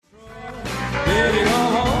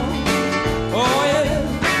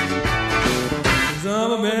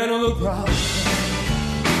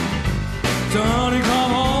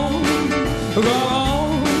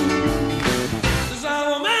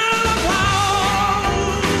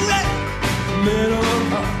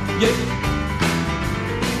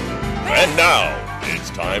now, it's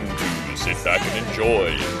time to sit back and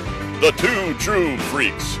enjoy the Two True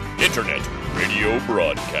Freaks Internet Radio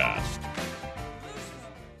Broadcast.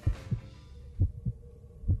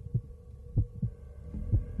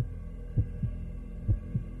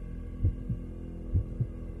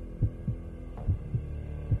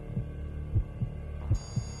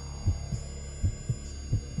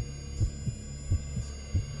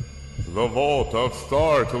 The Vault of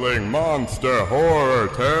Startling Monster Horror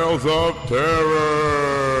Tales of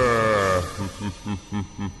Terror!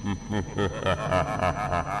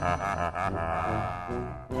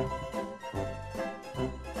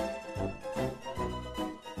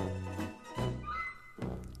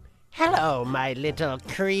 Hello, my little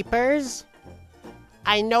creepers.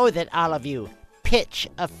 I know that all of you pitch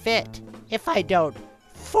a fit if I don't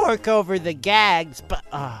fork over the gags, but,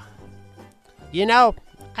 you know,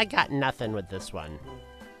 I got nothing with this one.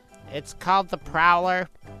 It's called The Prowler.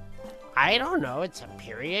 I don't know, it's a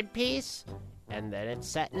period piece, and then it's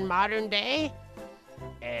set in modern day.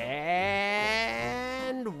 And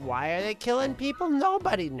why are they killing people?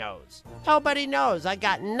 Nobody knows. Nobody knows. I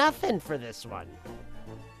got nothing for this one.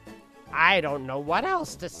 I don't know what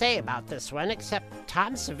else to say about this one except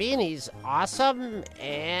Tom Savini's awesome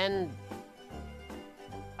and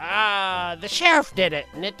the sheriff did it,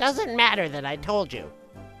 and it doesn't matter that I told you.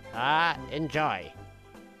 Enjoy.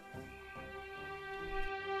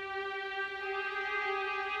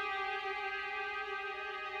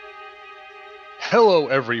 Hello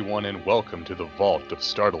everyone and welcome to the Vault of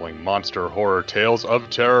Startling Monster Horror Tales of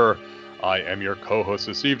Terror. I am your co-host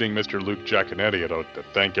this evening, Mr. Luke Giaconetti. I'd like to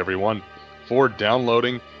thank everyone for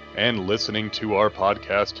downloading and listening to our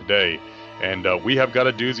podcast today. And we have got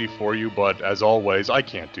a doozy for you, but as always, I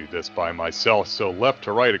can't do this by myself. So left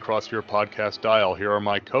to right across your podcast dial, here are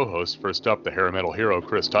my co-hosts. First up, the hair metal hero,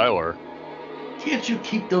 Chris Tyler. Can't you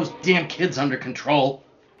keep those damn kids under control?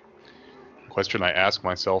 Question I ask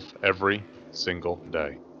myself every single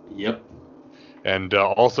day. Yep. And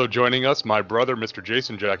also joining us, my brother, Mr.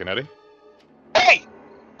 Jason Giaconetti. Hey!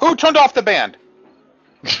 Who turned off the band?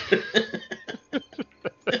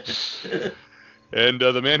 And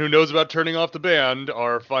the man who knows about turning off the band,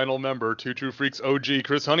 our final member, Two True Freaks OG,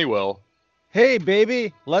 Chris Honeywell. Hey,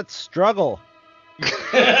 baby, let's struggle.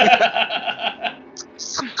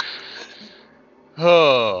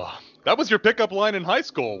 Oh, that was your pickup line in high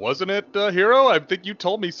school, wasn't it, Hero? I think you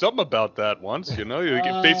told me something about that once. You know,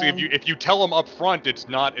 basically, if you tell them up front, it's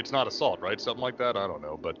not assault, right? Something like that. I don't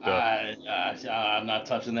know, but I'm not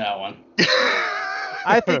touching that one.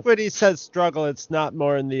 I think when he says struggle, it's not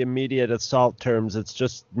more in the immediate assault terms. It's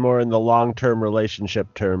just more in the long-term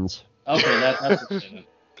relationship terms. Okay, that's it.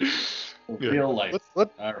 Real life.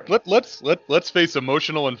 Let's face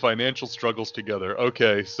emotional and financial struggles together.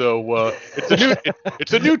 Okay, so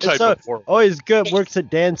it's a new type of horror. Always good. Works at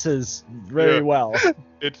dances very well.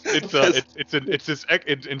 Instead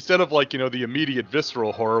of like, you know, the immediate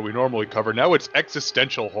visceral horror we normally cover, now it's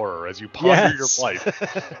existential horror as you ponder your life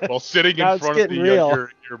while sitting in front of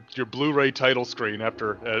your Blu-ray title screen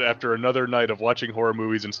after another night of watching horror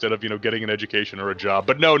movies instead of, you know, getting an education or a job.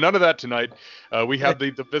 But no, none of that tonight. We have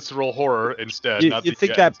the visceral horror instead. You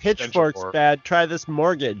think that Pitchfork's horror. Bad? Try this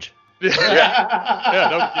Mortgage. yeah,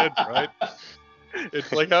 no kidding, right?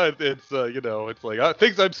 It's like how it's like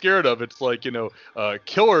things I'm scared of. It's like, you know,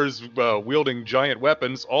 killers wielding giant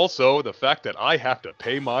weapons. Also, the fact that I have to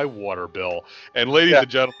pay my water bill. And ladies and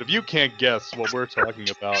gentlemen, if you can't guess what we're talking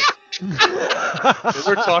about, what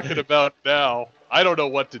we're talking about now, I don't know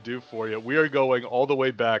what to do for you. We are going all the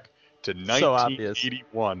way back to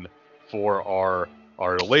 1981 for our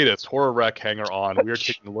latest horror rack hanger on. We are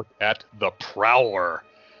taking a look at The Prowler,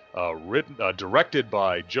 directed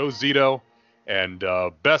by Joe Zito. And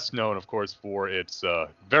best known, of course, for its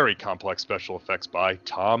very complex special effects by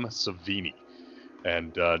Tom Savini.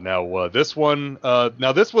 And this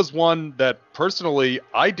was one that personally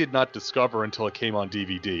I did not discover until it came on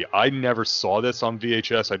DVD. I never saw this on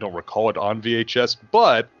VHS. I don't recall it on VHS,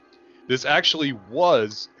 but this actually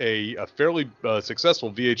was a fairly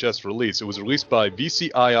successful VHS release. It was released by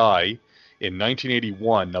VCII in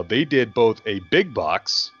 1981. Now, they did both a big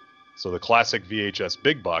box, so the classic VHS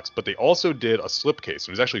big box, but they also did a slipcase.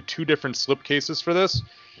 There's actually two different slipcases for this.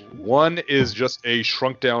 One is just a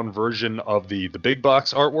shrunk down version of the big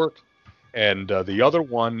box artwork, and the other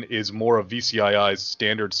one is more of VCII's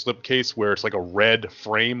standard slipcase where it's like a red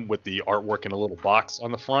frame with the artwork in a little box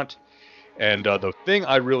on the front. And the thing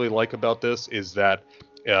I really like about this is that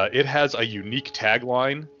it has a unique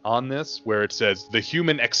tagline on this where it says, "The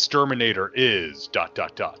human exterminator is ...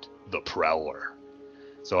 the Prowler."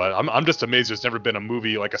 So I'm just amazed there's never been a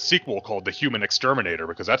movie like a sequel called The Human Exterminator,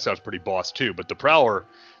 because that sounds pretty boss too. But The Prowler,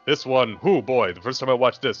 this one, oh boy, the first time I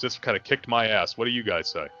watched this kind of kicked my ass. What do you guys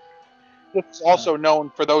say? It's also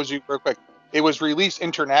known, for those of you, real quick, it was released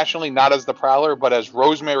internationally not as The Prowler, but as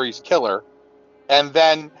Rosemary's Killer. And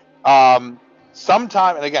then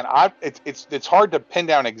sometime, and again, it's hard to pin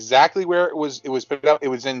down exactly where it was put out.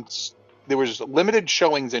 There was limited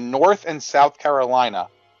showings in North and South Carolina,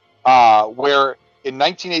 where in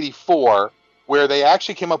 1984, where they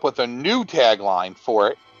actually came up with a new tagline for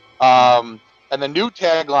it. And the new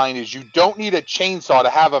tagline is, "You don't need a chainsaw to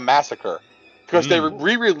have a massacre," because they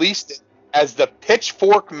re-released it as the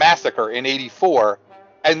Pitchfork Massacre in '84,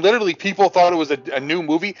 and literally people thought it was a new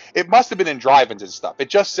movie. It must have been in drive-ins and stuff. It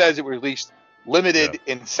just says it was released limited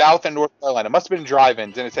in South and North Carolina. It must have been in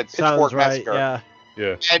drive-ins, and it said Pitchfork Massacre.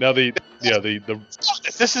 Yeah. And now the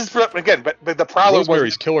this is for, again, but the Prowler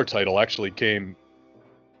Rosemary's Killer title actually came.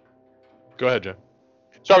 Go ahead, Jen.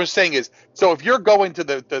 So I was saying is, so if you're going to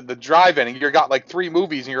the drive-in and you've got like 3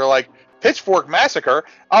 movies and you're like, Pitchfork Massacre,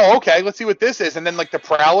 oh, okay, let's see what this is. And then like the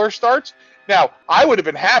Prowler starts. Now, I would have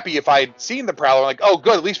been happy if I had seen the Prowler, like, oh,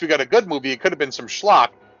 good, at least we got a good movie. It could have been some schlock,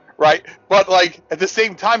 right? But like at the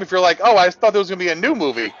same time, if you're like, oh, I thought there was going to be a new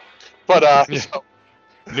movie. But so.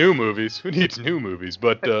 New movies. Who needs new movies?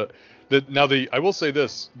 But I will say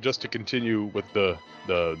this, just to continue with the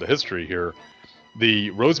history here. The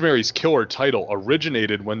Rosemary's Killer title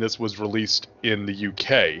originated when this was released in the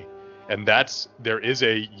UK, and there is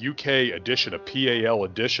a UK edition, a PAL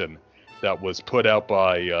edition, that was put out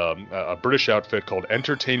by a British outfit called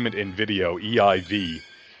Entertainment in Video, EIV,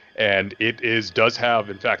 and it does have,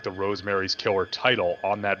 in fact, the Rosemary's Killer title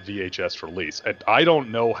on that VHS release. And I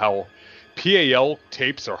don't know how PAL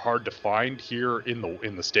tapes are hard to find here in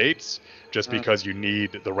the States, just because you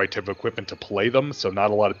need the right type of equipment to play them. So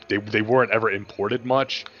not a lot of they weren't ever imported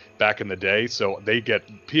much back in the day. So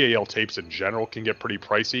PAL tapes in general can get pretty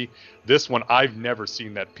pricey. This one, I've never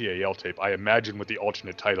seen that PAL tape. I imagine with the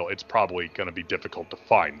alternate title, it's probably going to be difficult to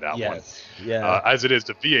find that one. Yeah. As it is,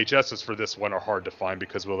 the VHSs for this one are hard to find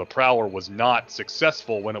because The Prowler was not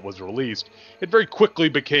successful when it was released. It very quickly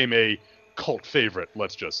became a cult favorite,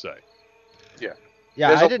 let's just say.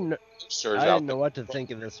 Yeah, I didn't know what to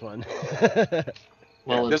think of this one.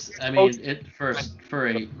 Well, for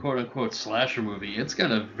a quote-unquote slasher movie, it's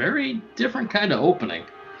got a very different kind of opening.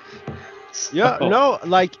 Yeah, no,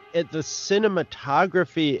 like the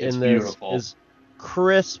cinematography in this beautiful. Is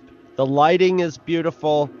crisp. The lighting is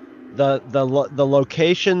beautiful. The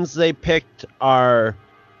locations they picked are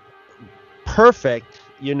perfect.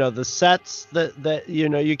 You know, the sets that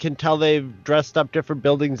you can tell they've dressed up different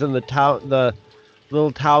buildings in the town, the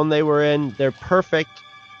little town they were in. They're perfect.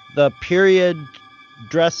 The period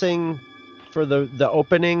dressing for the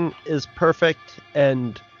opening is perfect,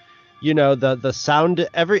 and the sound,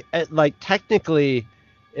 technically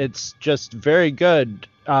it's just very good.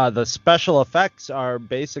 The special effects are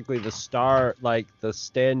basically the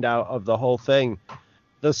standout of the whole thing.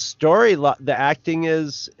 The story, the acting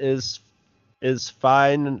is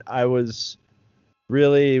fine. I was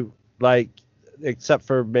really except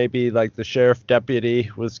for maybe the sheriff deputy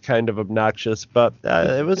was kind of obnoxious, but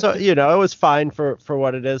it was it was fine for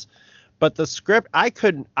what it is. But the script, by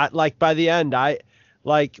the end,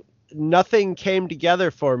 nothing came together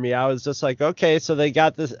for me. I was just like, okay, so they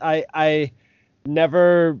got this. I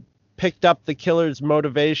never picked up the killer's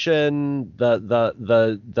motivation,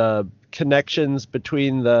 the connections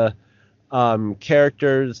between the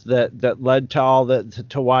characters that led to all that,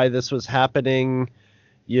 to why this was happening,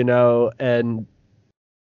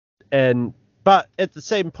 but at the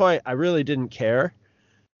same point, I really didn't care,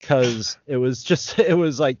 because it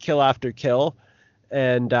was like kill after kill,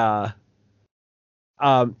 and so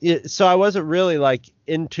I wasn't really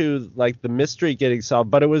into the mystery getting solved,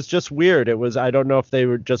 but it was just weird. It was, I don't know if they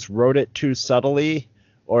just wrote it too subtly,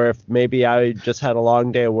 or if maybe I just had a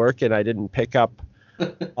long day of work and I didn't pick up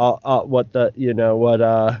what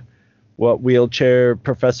wheelchair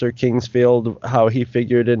Professor Kingsfield, how he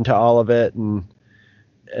figured into all of it, and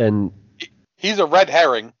he's a red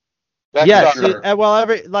herring. Yes,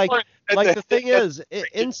 the thing is,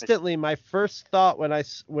 instantly my first thought when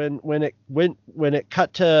it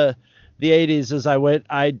cut to the 80s is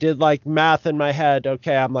I did math in my head.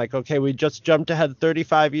 Okay, I'm okay, we just jumped ahead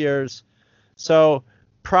 35 years, so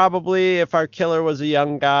probably if our killer was a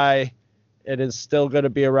young guy and is still going to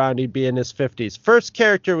be around, he'd be in his 50s. First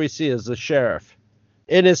character we see is the sheriff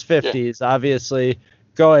in his 50s, obviously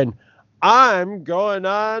going, I'm going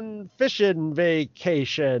on fishing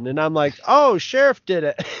vacation. And I'm like, oh, sheriff did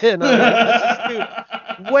it. And I'm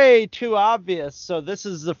way too obvious. So this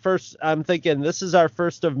is the first. I'm thinking this is our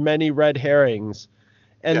first of many red herrings.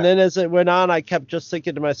 And then as it went on, I kept just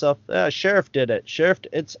thinking to myself, sheriff did it. Sheriff,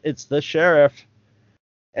 it's the sheriff,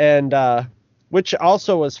 and which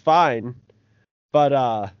also was fine,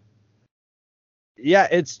 but yeah,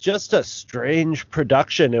 it's just a strange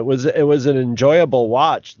production. It was an enjoyable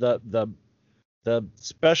watch. The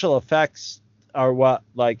special effects are what,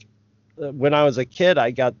 like, when I was a kid,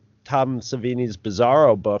 I got Tom Savini's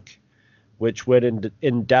Bizarro book, which went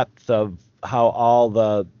in depth of how all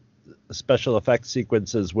the special effects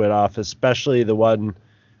sequences went off, especially the one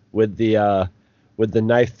with the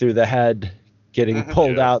knife through the head getting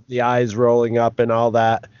pulled out, the eyes rolling up and all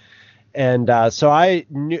that. And so I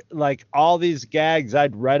knew, like, all these gags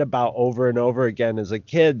I'd read about over and over again as a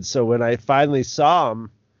kid. So when I finally saw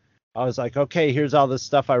them, I was like, okay, here's all this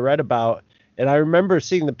stuff I read about. And I remember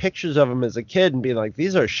seeing the pictures of them as a kid and being like,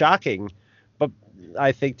 these are shocking. But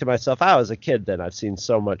I think to myself, I was a kid then. I've seen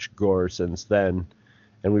so much gore since then.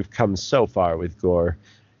 And we've come so far with gore.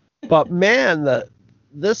 But man,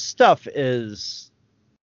 this stuff is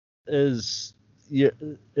good.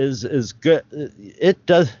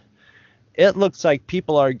 It looks like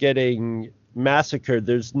people are getting massacred.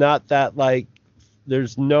 There's not that, like,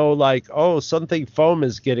 there's no, like, oh, something foam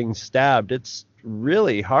is getting stabbed. It's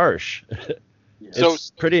really harsh.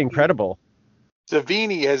 It's pretty incredible.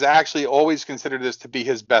 Savini has actually always considered this to be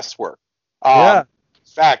his best work. Yeah. In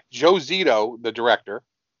fact, Joe Zito, the director,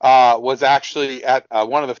 was actually at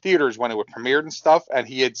one of the theaters when it was premiered and stuff, and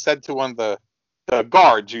he had said to one of the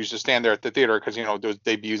guards who used to stand there at the theater because, those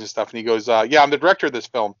debuts and stuff, and he goes, yeah, I'm the director of this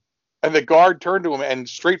film. And the guard turned to him and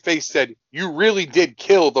straight face said, you really did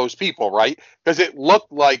kill those people, right? Because it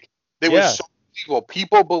looked like they were so evil.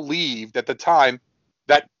 People believed at the time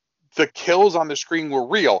that the kills on the screen were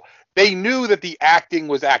real. They knew that the acting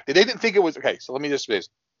was acted. They didn't think it was, okay, so let me just say this.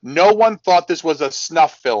 No one thought this was a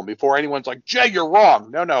snuff film before anyone's like, Jay, you're wrong.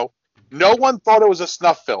 No. No one thought it was a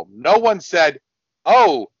snuff film. No one said,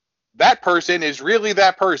 oh, that person is really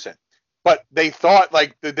that person. But they thought,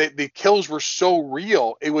 like, the kills were so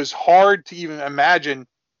real, it was hard to even imagine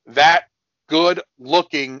that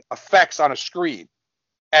good-looking effects on a screen.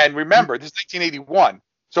 And remember, this is 1981,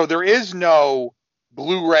 so there is no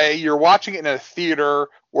Blu-ray. You're watching it in a theater,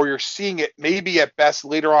 or you're seeing it maybe at best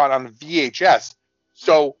later on VHS.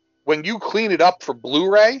 So when you clean it up for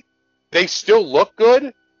Blu-ray, they still look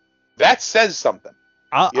good. That says something.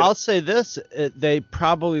 I'll say this: they're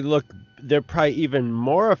probably even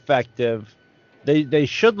more effective. They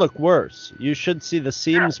should look worse. You should see the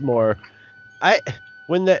seams more. I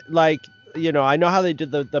know how they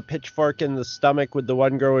did the pitchfork in the stomach with the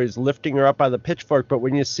one girl where he's lifting her up by the pitchfork, but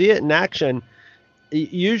when you see it in action,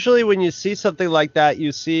 usually when you see something like that,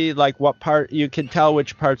 you see, like, what part, you can tell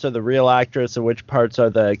which parts are the real actress and which parts are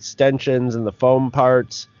the extensions and the foam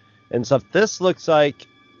parts and stuff. This looks like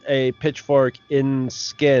a pitchfork in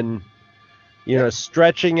skin,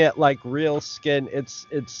 stretching it like real skin. It's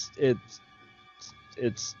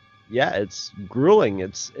grueling.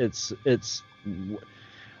 It's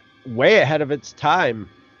way ahead of its time.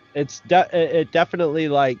 It definitely,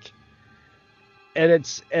 like, and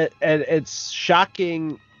it's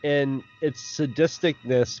shocking in its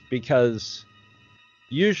sadisticness, because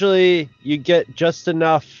usually you get just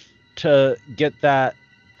enough to get that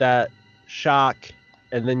shock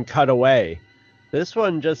and then cut away. This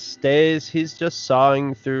one just stays. He's just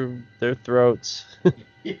sawing through their throats.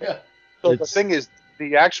 Yeah. So the thing is,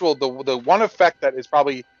 the one effect that is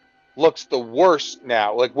probably looks the worst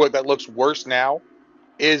now, like what that looks worse now,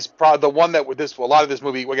 is probably the one that a lot of this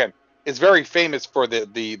movie, again, is very famous for the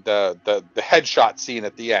headshot scene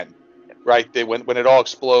at the end, right? When it all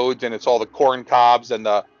explodes and it's all the corn cobs and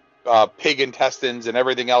the pig intestines and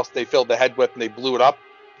everything else they filled the head with and they blew it up.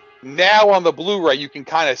 Now on the Blu-ray, you can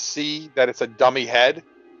kind of see that it's a dummy head,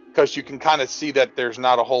 because you can kind of see that there's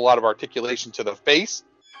not a whole lot of articulation to the face.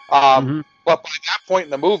 But by that point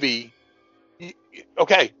in the movie,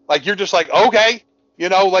 okay, like, you're just like, okay,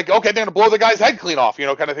 like, okay, they're gonna blow the guy's head clean off,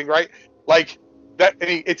 kind of thing, right? Like that.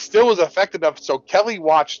 It still was effective enough. So Kelly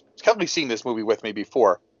seen this movie with me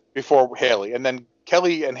before Haley, and then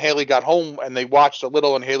Kelly and Haley got home and they watched a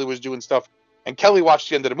little, and Haley was doing stuff, and Kelly watched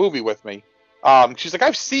the end of the movie with me. She's like,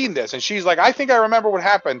 I've seen this, and she's like, I think I remember what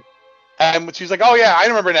happened, and she's like, oh yeah, I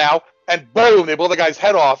remember now, and boom, they blow the guy's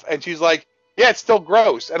head off, and she's like, yeah, it's still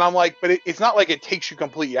gross, and I'm like, but it's not like it takes you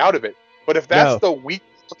completely out of it. But if that's the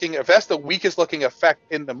weakest looking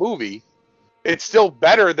effect in the movie, it's still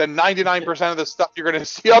better than 99% of the stuff you're going to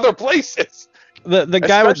see other places. The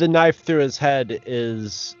guy with the knife through his head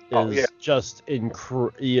is just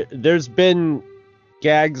there's been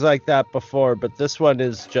gags like that before, but this one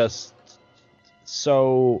is just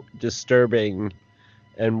so disturbing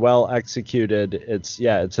and well executed.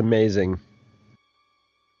 It's amazing.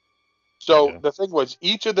 So the thing was,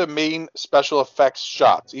 each of the main special effects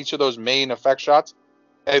shots, each of those main effect shots,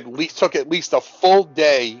 took at least a full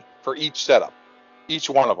day for each setup, each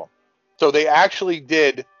one of them. So they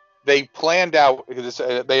planned out, because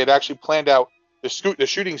they had actually planned out the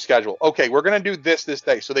shooting schedule. Okay, we're going to do this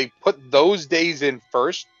day. So they put those days in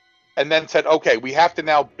first, and then said, okay, we have to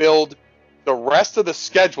now build the rest of the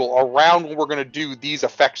schedule around when we're going to do these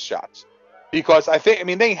effects shots. Because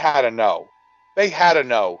they had to know. They had to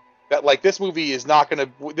know that, like, this movie is not going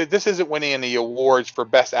to, this isn't winning any awards for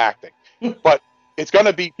best acting. But it's going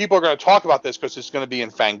to be, people are going to talk about this because it's going to be in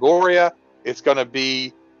Fangoria. It's going to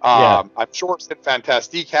be, I'm sure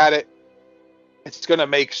Fantastique had it. It's going to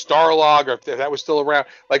make Starlog, or if that was still around.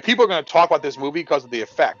 Like, people are going to talk about this movie because of the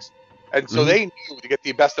effects. And so they knew to get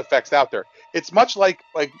the best effects out there. It's much like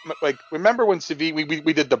remember when Savini,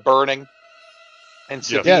 we did The Burning, and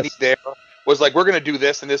Savini there was like, we're going to do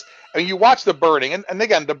this and this. I mean, you watch The Burning, and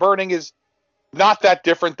again, The Burning is not that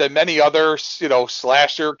different than many other,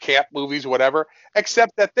 slasher, camp movies, whatever,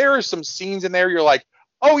 except that there are some scenes in there you're like,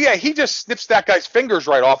 oh yeah, he just snips that guy's fingers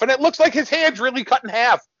right off, and it looks like his hand's really cut in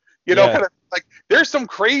half. Kind of like, there's some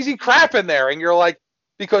crazy crap in there, and you're like,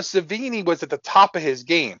 because Savini was at the top of his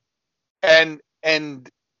game. And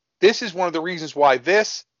this is one of the reasons why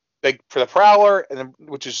this, like, for the Prowler,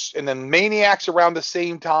 and then Maniac's around the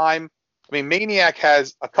same time. I mean, Maniac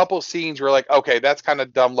has a couple scenes where, like, okay, that's kind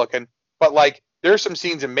of dumb looking, but, like, there's some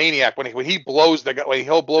scenes in Maniac when he blows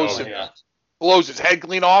blows his head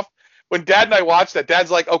clean off. When Dad and I watched that,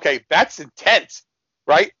 Dad's like, okay, that's intense,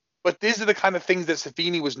 right? But these are the kind of things that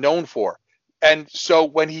Savini was known for. And so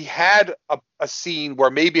when he had a scene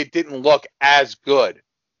where maybe it didn't look as good,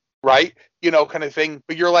 right? Kind of thing.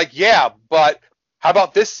 But you're like, yeah, but how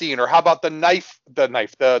about this scene? Or how about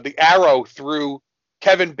the arrow through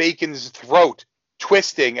Kevin Bacon's throat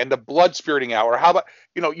twisting and the blood spurting out? Or how about,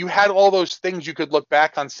 you had all those things you could look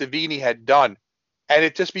back on Savini had done. And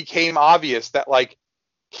it just became obvious that, like,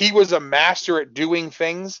 he was a master at doing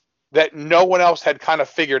things that no one else had kind of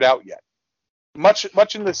figured out yet. Much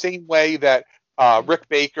in the same way that Rick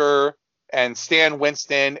Baker and Stan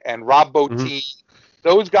Winston and Rob Bottin,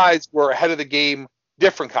 those guys were ahead of the game,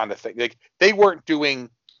 different kind of thing. Like, they weren't doing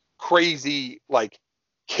crazy, like,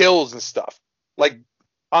 kills and stuff. Like,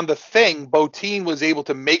 on The Thing, Bottin was able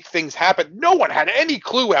to make things happen. No one had any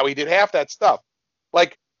clue how he did half that stuff.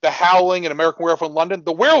 Like, The Howling and American Werewolf in London,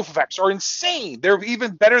 the werewolf effects are insane. They're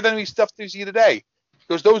even better than any stuff you see today.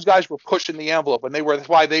 Because those guys were pushing the envelope, and that's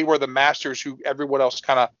why they were the masters who everyone else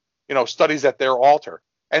kind of, studies at their altar.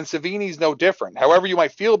 And Savini's no different. However you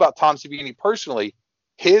might feel about Tom Savini personally,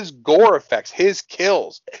 his gore effects, his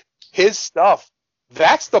kills, his stuff,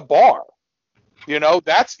 that's the bar.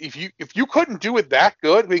 That's if you couldn't do it that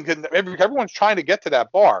good, everyone's trying to get to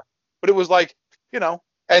that bar. But it was like,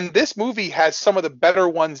 and this movie has some of the better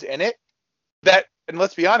ones in it that, and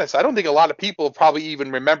let's be honest, I don't think a lot of people probably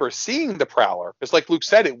even remember seeing The Prowler. Because like Luke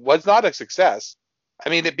said, it was not a success. I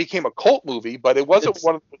mean, it became a cult movie, but it wasn't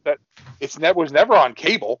one of that. Was never on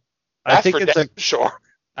cable. I think sure.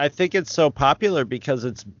 I think it's so popular because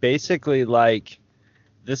it's basically like,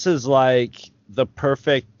 this is like the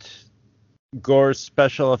perfect gore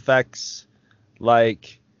special effects.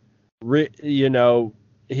 Like, if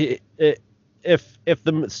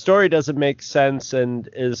the story doesn't make sense and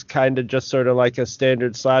is kind of just sort of like a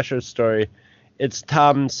standard slasher story, it's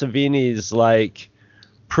Tom Savini's, like,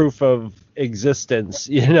 proof of existence.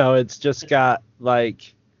 It's just got,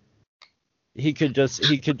 like, he could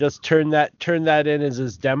just turn that in as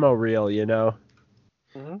his demo reel.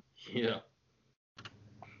 Mm-hmm. Yeah.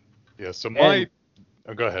 Yeah. So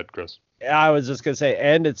go ahead, Chris. I was just gonna say,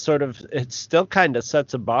 and it still kind of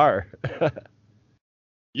sets a bar.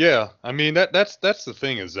 Yeah, I mean that's the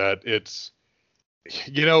thing, is that it's,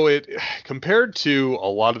 it compared to a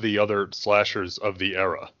lot of the other slashers of the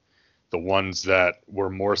era, the ones that were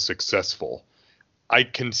more successful, I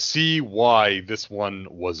can see why this one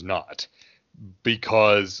was not,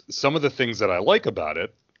 because some of the things that I like about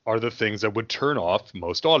it are the things that would turn off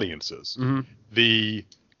most audiences. Mm-hmm. The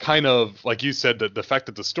kind of, like you said, that the fact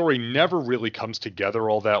that the story never really comes together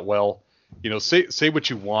all that well. Say what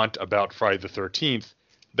you want about Friday the 13th.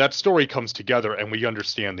 That story comes together and we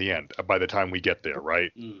understand the end by the time we get there,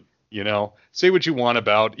 right? Say what you want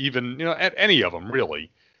about even, at any of them,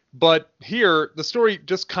 really. But here, the story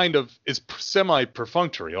just kind of is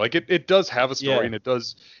semi-perfunctory. Like, it does have a story, and it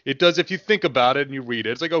does, if you think about it and you read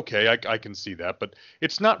it, it's like, okay, I can see that. But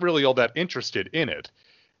it's not really all that interested in it.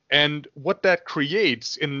 And what that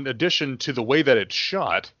creates, in addition to the way that it's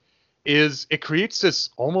shot, is it creates this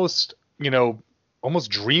almost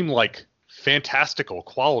dreamlike, fantastical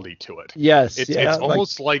quality to it. Yes, it's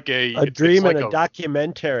almost like a dream and a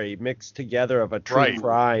documentary mixed together of a true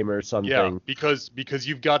crime or something. Yeah, because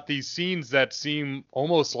you've got these scenes that seem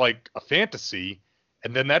almost like a fantasy,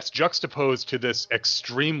 and then that's juxtaposed to this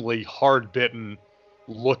extremely hard-bitten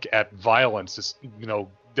look at violence. This,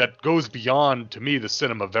 that goes beyond, to me, the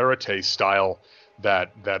cinema verite style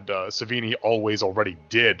that Savini always already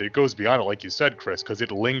did. It goes beyond it, like you said, Chris, because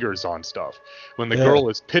it lingers on stuff. When the girl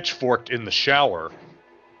is pitchforked in the shower,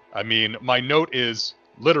 I mean, my note is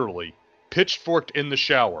literally pitchforked in the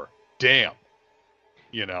shower. Damn,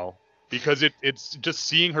 because it's just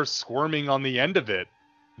seeing her squirming on the end of it.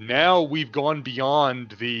 Now we've gone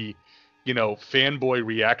beyond the, fanboy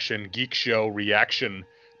reaction, geek show reaction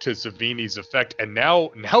to Savini's effect, and now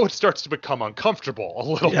it starts to become uncomfortable a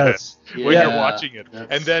little bit when you're watching it.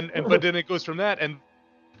 But then it goes from that, and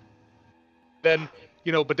then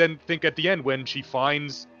but then think at the end when she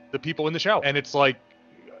finds the people in the shower, and it's like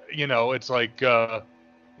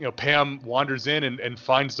Pam wanders in and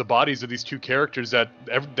finds the bodies of these two characters that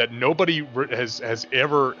nobody has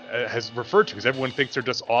referred to, because everyone thinks they're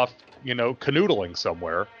just off canoodling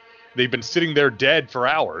somewhere. They've been sitting there dead for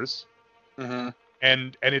hours. Mm-hmm.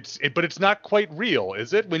 And it's not quite real,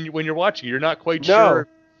 is it? When you're watching, you're not quite sure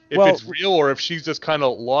if it's real or if she's just kind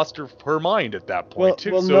of lost her mind at that point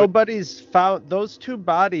too. Well, so nobody's found those two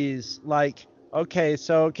bodies. Like,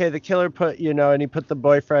 the killer put and he put the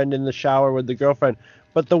boyfriend in the shower with the girlfriend,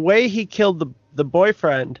 but the way he killed the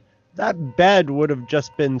boyfriend, that bed would have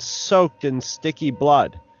just been soaked in sticky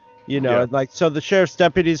blood, So the sheriff's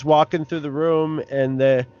deputy's walking through the room, and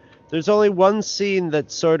there's only one scene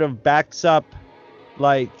that sort of backs up.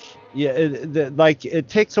 It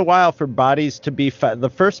takes a while for bodies to be found. The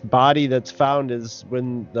first body that's found is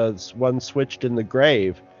when the one switched in the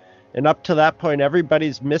grave, and up to that point,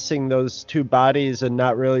 everybody's missing those two bodies and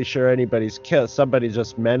not really sure anybody's killed. Somebody's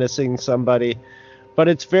just menacing somebody, but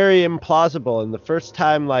it's very implausible. And the first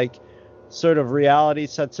time, sort of reality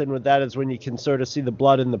sets in with that is when you can sort of see the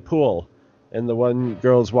blood in the pool, and the one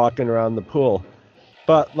girl's walking around the pool.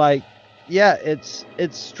 But it's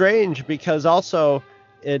strange because also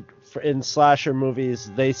in slasher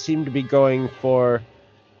movies, they seem to be going for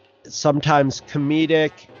sometimes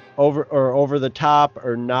comedic, over the top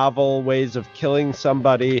or novel ways of killing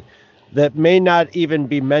somebody that may not even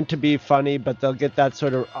be meant to be funny, but they'll get that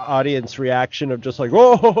sort of audience reaction of just like,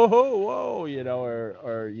 whoa, whoa,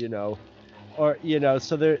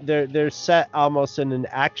 so they're set almost in an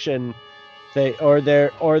action thing, or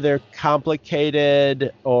they're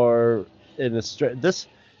complicated, or in a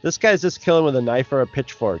this guy's just killing with a knife or a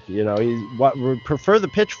pitchfork. He would prefer the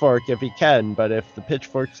pitchfork if he can, but if the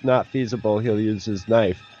pitchfork's not feasible, he'll use his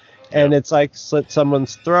knife. And it's like slit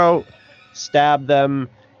someone's throat, stab them.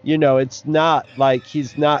 It's not like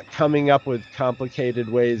he's not coming up with complicated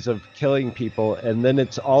ways of killing people. And then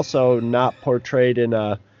it's also not portrayed in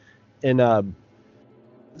a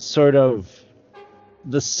sort of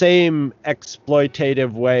the same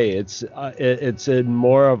exploitative way. It's in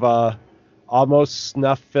more of a almost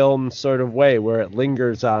snuff film sort of way where it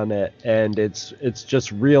lingers on it, and it's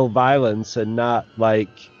just real violence and not like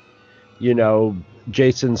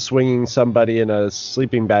Jason swinging somebody in a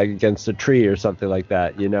sleeping bag against a tree or something like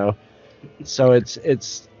that. So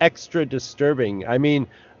it's extra disturbing. I mean,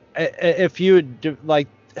 if you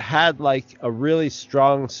had a really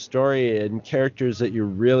strong story and characters that you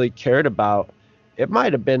really cared about, it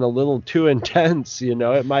might have been a little too intense.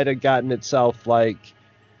 It might have gotten itself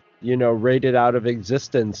rated out of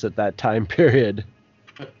existence at that time period.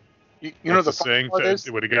 The saying that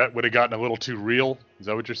it would have gotten a little too real. Is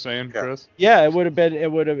that what you're saying, Chris? Yeah, it would have been a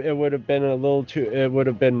little too. It would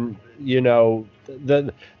have been,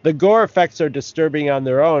 the gore effects are disturbing on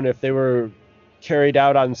their own. If they were carried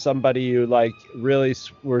out on somebody you really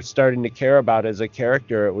were starting to care about as a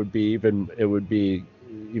character, it would be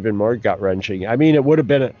even more gut wrenching. I mean, it would have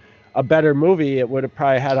been a better movie. It would have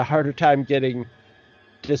probably had a harder time getting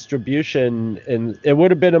distribution, and it would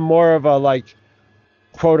have been a more of a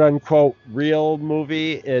quote unquote real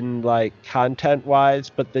movie in content wise,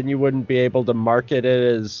 but then you wouldn't be able to market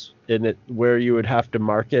it as in it where you would have to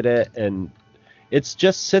market it, and it's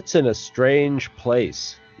just sits in a strange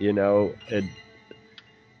place. It's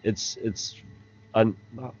a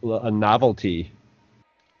novelty.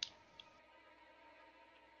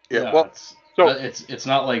 It's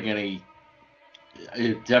not like any.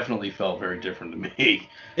 It definitely felt very different to me.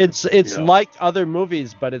 It's like other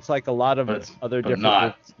movies, but it's like a lot of other different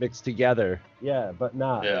movies mixed together. Yeah, but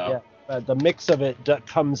not. Yeah. but the mix of it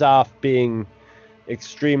comes off being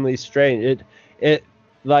extremely strange.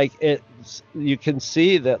 You can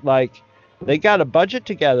see that like they got a budget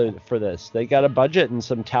together for this. They got a budget and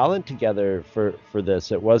some talent together for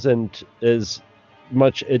this. It wasn't as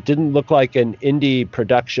much. It didn't look like an indie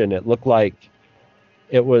production. It looked like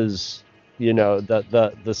it was, the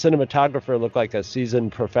cinematographer looked like a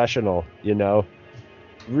seasoned professional. Really.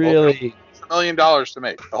 $1 million to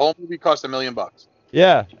make. The whole movie cost $1 million.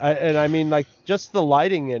 Yeah, I mean, like just the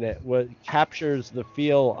lighting in it, what captures the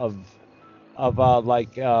feel of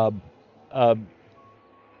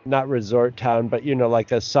not resort town, but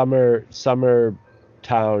like a summer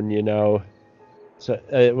town. So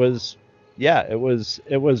it was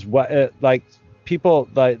what like people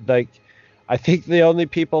like I think the only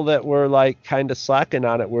people that were like kind of slacking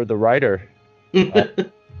on it were the writer,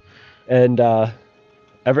 and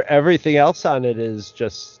everything else on it is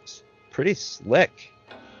just pretty slick.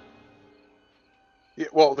 Yeah,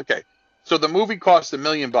 well, okay. So the movie cost $1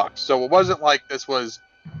 million. So it wasn't like this was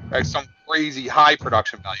some crazy high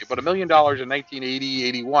production value, but $1 million in 1980,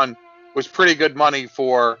 81 was pretty good money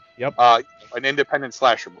for an independent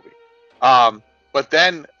slasher movie. But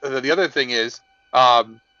then the other thing is, of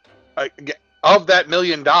that $1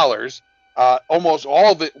 million, almost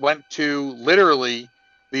all of it went to literally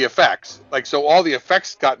the effects. Like, so all the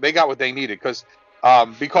effects got what they needed because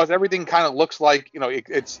everything kind of looks like,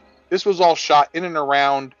 this was all shot in and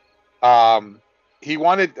around. He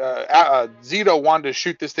wanted Zito wanted to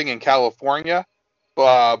shoot this thing in California,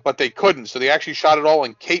 but they couldn't. So they actually shot it all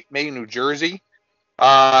in Cape May, New Jersey,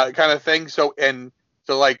 kind of thing. So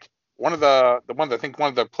like one of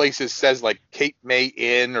the places says like Cape May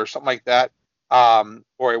Inn or something like that,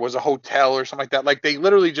 or it was a hotel or something like that. Like they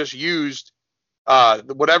literally just used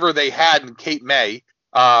whatever they had in Cape May,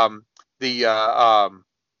 the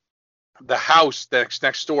house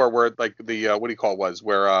next door where like the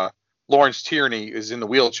where Lawrence Tierney is in the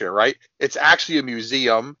wheelchair, right? It's actually a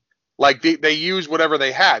museum. Like they use whatever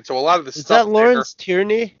they had. So a lot of the is stuff. Is that Lawrence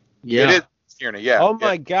Tierney? Yeah. It is Tierney, yeah. Oh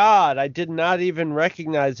my God, I did not even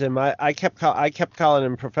recognize him. I kept calling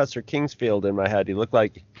him Professor Kingsfield in my head. He looked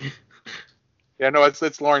like. Yeah, no,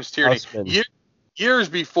 it's Lawrence Tierney. Years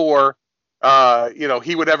before,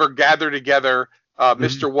 he would ever gather together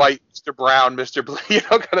Mr. White, Mr. Brown, Mr. Blue,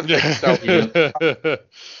 kind of thing. So,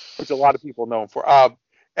 which a lot of people know him for.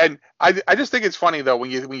 And I just think it's funny though when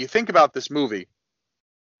you think about this movie.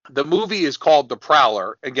 The movie is called The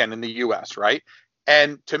Prowler, again in the U.S., right?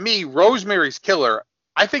 And to me, Rosemary's Killer,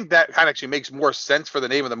 I think that kind of actually makes more sense for the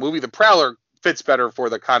name of the movie. The Prowler fits better for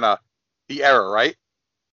the kind of the era, right?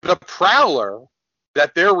 The Prowler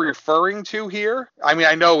that they're referring to here, I mean,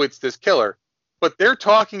 I know it's this killer, but they're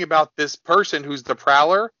talking about this person who's the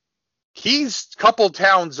Prowler. He's a couple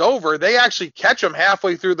towns over. They actually catch him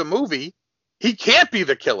halfway through the movie. He can't be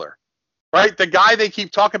the killer, right? The guy they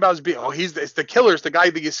keep talking about is it's the killer. It's the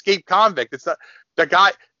guy, the escaped convict. It's the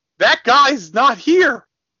guy. That guy's not here.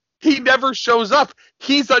 He never shows up.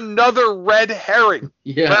 He's another red herring.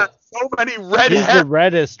 Yeah. So many red herrings. He's the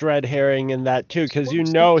reddest red herring in that too, because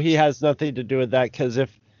he has nothing to do with that. Because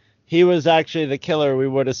if he was actually the killer, we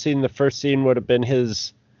would have seen the first scene would have been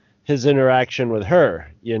his interaction with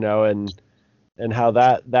her, and how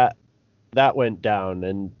that went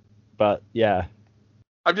down. But yeah,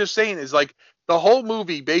 I'm just saying is like the whole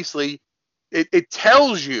movie basically it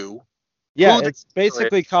tells you. Yeah, it's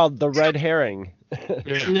basically called The Red Herring.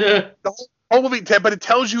 The whole movie, but it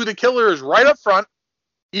tells you who the killer is right up front,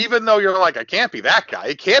 even though you're like, I can't be that guy.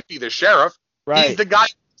 It can't be the sheriff. Right. He's the guy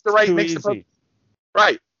who makes easy. the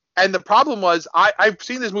right. And the problem was, I've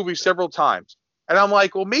seen this movie several times, and I'm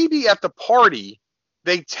like, well, maybe at the party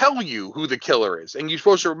they tell you who the killer is, and you're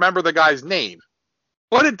supposed to remember the guy's name.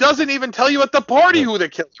 But it doesn't even tell you at the party who the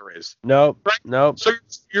killer is. Nope. Right? Nope. So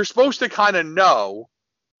you're supposed to kind of know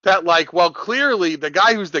that, like, well, clearly the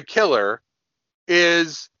guy who's the killer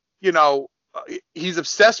is, he's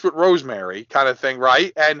obsessed with Rosemary kind of thing,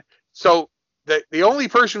 right? And so the only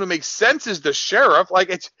person who makes sense is the sheriff. Like,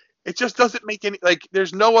 it just doesn't make any, like,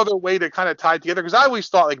 there's no other way to kind of tie it together. Because I always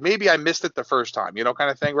thought, like, maybe I missed it the first time,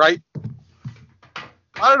 kind of thing, right?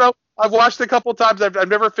 I don't know. I've watched it a couple times. I've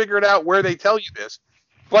never figured out where they tell you this.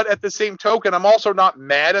 But at the same token, I'm also not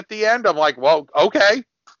mad at the end. I'm like, well, okay.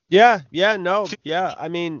 Yeah, no, yeah. I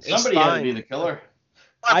mean, somebody had to be the killer.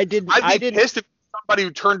 I'd be pissed if somebody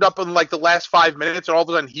who turned up in like the last 5 minutes and all of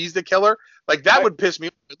a sudden he's the killer. Like that would piss me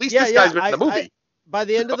off. At least this guy's been in the movie. By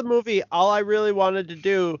the end of the movie, all I really wanted to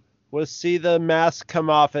do was see the mask come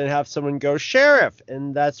off and have someone go sheriff,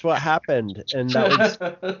 and that's what happened. And that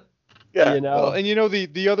was. Yeah. Well, and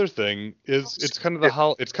the other thing is it's kind of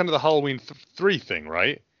the Halloween 3 thing,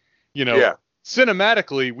 right? You know, Yeah.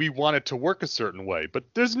 cinematically, we want it to work a certain way, but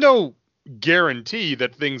there's no guarantee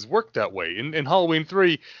that things work that way. In Halloween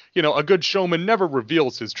 3, you know, a good showman never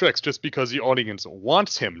reveals his tricks just because the audience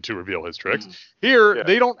wants him to reveal his tricks. Here,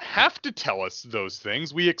 they don't have to tell us those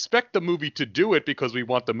things. We expect the movie to do it because we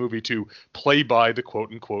want the movie to play by the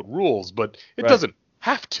quote-unquote rules, but it doesn't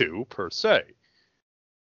have to, per se.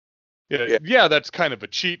 Yeah, that's kind of a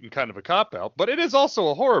cheat and kind of a cop-out, but it is also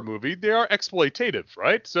a horror movie. They are exploitative,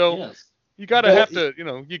 right? So you gotta have to, you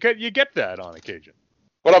know, you get that on occasion.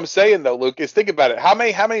 What I'm saying though, Luke, is think about it. How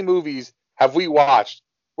many movies have we watched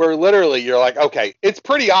where literally you're like, okay, it's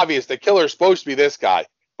pretty obvious the killer's supposed to be this guy,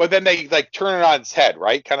 but then they like turn it on its head,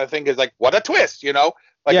 right? Kind of thing is like, what a twist, you know?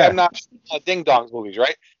 Like I'm not Ding Dongs movies,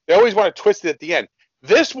 right? They always want to twist it at the end.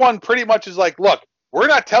 This one pretty much is like, look, we're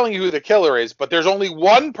not telling you who the killer is, but there's only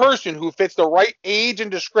one person who fits the right age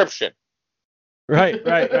and description. Right.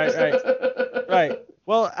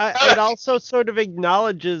 Well, it also sort of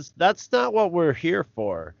acknowledges that's not what we're here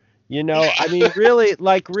for. You know, I mean,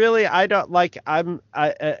 really, I don't like.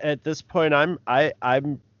 At this point,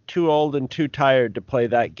 I'm too old and too tired to play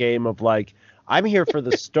that game of like, I'm here for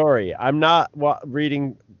the story. I'm not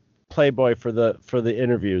reading Playboy for the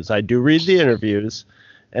interviews. I do read the interviews,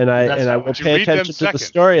 and I will pay attention to the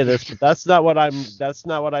story of this. But that's not what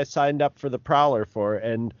I signed up for the Prowler for.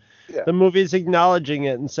 And the movie's acknowledging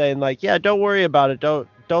it and saying like, yeah, don't worry about it.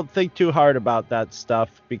 Don't think too hard about that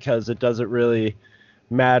stuff because it doesn't really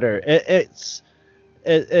matter. It's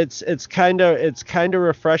kind of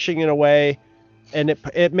refreshing in a way, and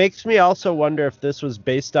it makes me also wonder if this was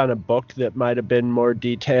based on a book that might have been more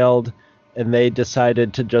detailed, and they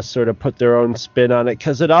decided to just sort of put their own spin on it,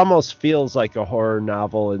 because it almost feels like a horror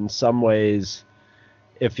novel in some ways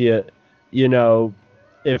if you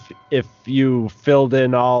filled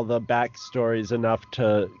in all the backstories enough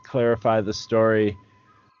to clarify the story.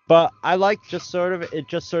 But I like it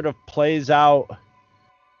just sort of plays out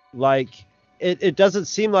like it doesn't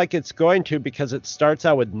seem like it's going to, because it starts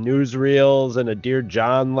out with newsreels and a Dear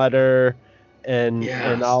John letter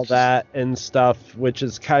and all that and stuff, which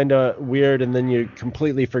is kind of weird, and then you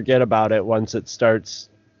completely forget about it once it starts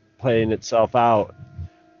playing itself out.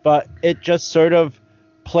 But it just sort of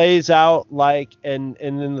plays out like and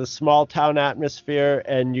in the small town atmosphere,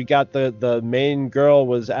 and you got the main girl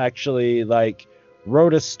was actually like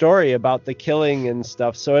wrote a story about the killing and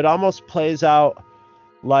stuff, so it almost plays out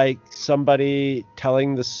like somebody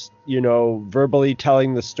telling this, verbally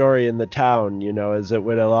telling the story in the town, as it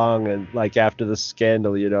went along, and like after the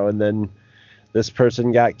scandal, and then this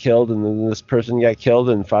person got killed, and then this person got killed,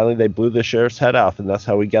 and finally they blew the sheriff's head off, and that's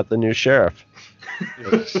how we got the new sheriff.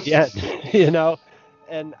 Yeah,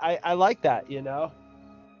 and I like that,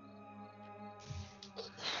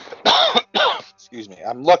 Excuse me.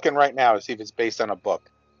 I'm looking right now to see if it's based on a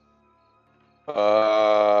book.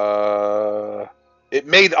 It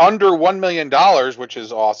made under $1 million, which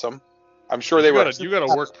is awesome. I'm sure you got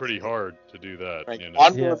to work pretty hard to do that. Right.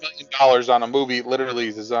 Under $1 million on a movie literally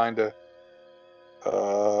is designed to.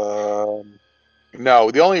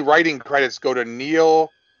 No, the only writing credits go to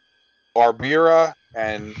Neil Barbera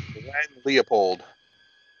and Glenn Leopold,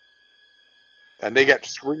 and they get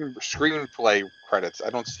screenplay credits. I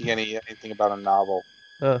don't see anything about a novel.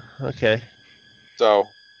 Oh, okay. So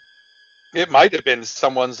it might have been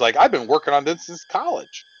someone's like, I've been working on this since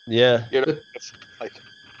college. Yeah. It's like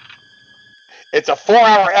it's a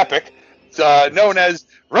 4-hour epic known as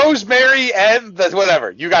Rosemary and the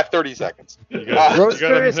whatever. You got 30 seconds.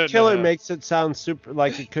 Rosemary's Killer makes it sound super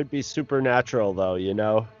like it could be supernatural, though.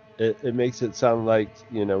 It makes it sound like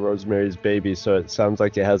Rosemary's Baby, so it sounds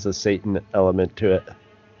like it has a Satan element to it.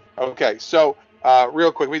 Okay, so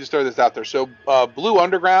real quick, we just throw this out there. So Blue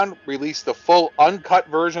Underground released the full uncut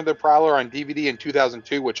version of The Prowler on DVD in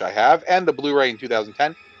 2002, which I have, and the Blu-ray in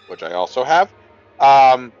 2010, which I also have.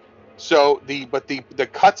 So the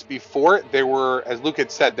cuts before it, they were, as Luke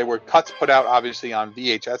had said, they were cuts put out obviously on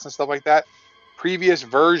VHS and stuff like that. Previous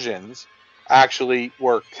versions actually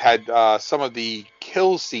had some of the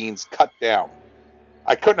kill scenes cut down.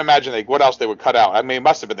 I couldn't imagine what else they would cut out. I mean, it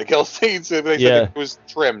must have been the kill scenes. They said it was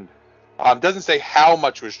trimmed. Doesn't say how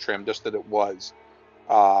much was trimmed, just that it was.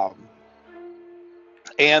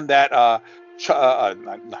 And that not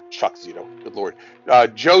Chuck Zito, good lord,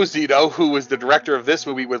 Joe Zito, who was the director of this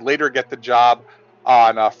movie, would later get the job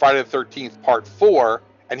on Friday the 13th Part 4,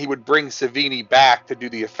 and he would bring Savini back to do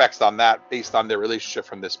the effects on that based on their relationship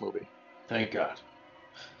from this movie. Thank God.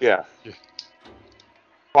 Yeah.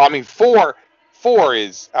 Well, I mean, four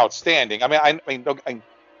is outstanding. I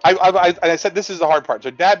said this is the hard part.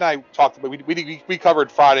 So Dad and I talked about we covered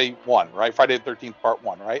Friday 1, right? Friday the 13th Part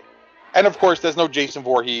 1, right? And of course, there's no Jason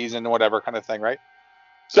Voorhees and whatever kind of thing, right?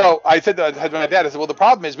 So I said to my dad, I said, well, the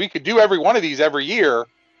problem is we could do every one of these every year,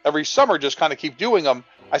 every summer, just kind of keep doing them.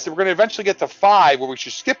 I said, we're going to eventually get to 5 where we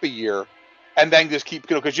should skip a year and then just keep,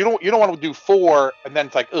 because you don't want to do 4 and then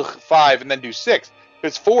it's like, 5 and then do 6.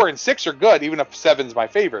 Because 4 and 6 are good, even if 7's my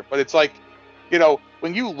favorite. But it's like,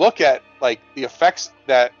 when you look at like the effects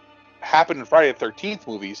that happened in Friday the 13th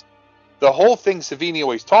movies, the whole thing Savini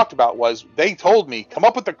always talked about was they told me, come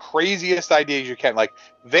up with the craziest ideas you can. Like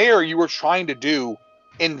there, you were trying to do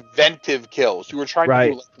inventive kills. You were trying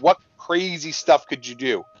to do like, what crazy stuff could you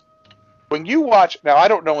do? When you watch, now I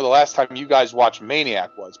don't know when the last time you guys watched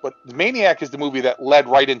Maniac was, but Maniac is the movie that led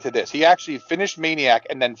right into this. He actually finished Maniac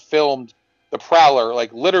and then filmed The Prowler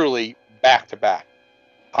like literally back to back.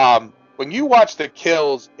 When you watch the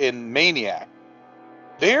kills in Maniac,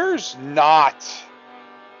 there's not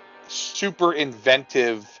super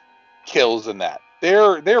inventive kills in that.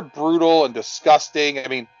 They're brutal and disgusting. I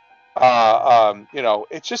mean,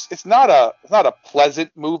 it's not a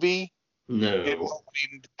pleasant movie. No.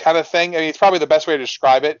 Kind of thing. I mean, it's probably the best way to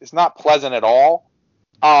describe it. It's not pleasant at all.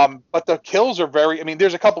 But the kills are very. I mean,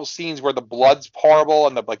 there's a couple of scenes where the blood's horrible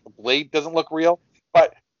and the blade doesn't look real.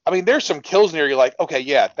 But I mean, there's some kills in here. You're like, okay,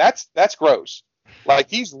 yeah, that's gross. Like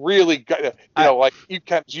he's really good. Like you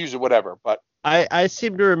can't use it, whatever. But I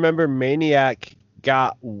seem to remember Maniac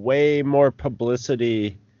got way more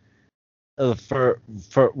publicity for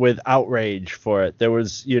with outrage for it. There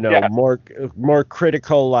was more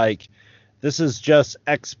critical, like this is just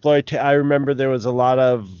exploit. I remember there was a lot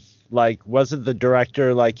of like, wasn't the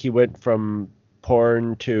director like he went from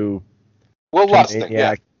porn to Lustig,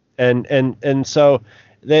 yeah. And so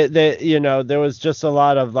they there was just a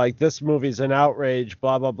lot of like, this movie's an outrage,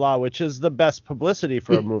 blah blah blah, which is the best publicity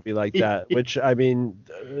for a movie like that. Which I mean,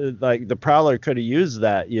 like The Prowler could have used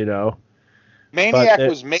that, Maniac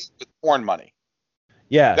was made with porn money.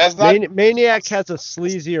 Yeah, that's not, Maniac has a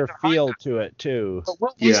sleazier feel to it too. But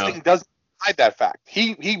Will Lustig doesn't hide that fact.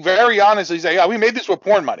 He very honestly said, "Yeah, we made this with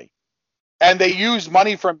porn money," and they used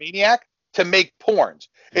money from Maniac to make porns.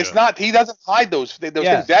 It's not. He doesn't hide those things.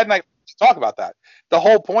 Dad and I talk about that. The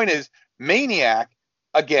whole point is Maniac.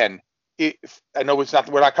 Again, I know it's not.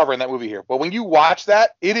 We're not covering that movie here, but when you watch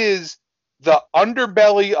that, it is the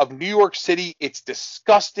underbelly of New York City. It's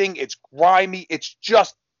disgusting. It's grimy. It's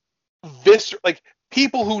just visceral. Like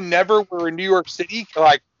people who never were in New York City are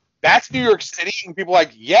like, "That's New York City," and people are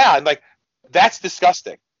like, "Yeah," and like that's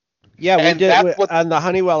disgusting. Yeah, on the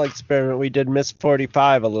Honeywell experiment, we did Miss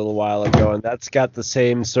 45 a little while ago, and that's got the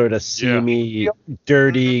same sort of seamy,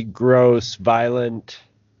 dirty, gross, violent,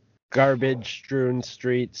 garbage-strewn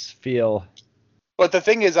streets feel. But the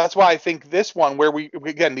thing is, that's why I think this one, where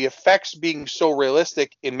again, the effects being so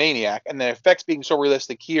realistic in Maniac, and the effects being so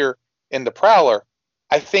realistic here in The Prowler,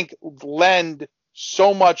 I think lend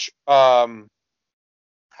so much, I'm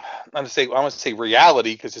going to say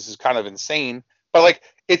reality, because this is kind of insane, but like,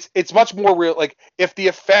 it's much more real. Like if the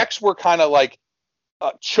effects were kind of like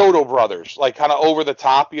Chodo Brothers, like kind of over the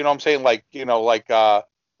top, you know what I'm saying? Like,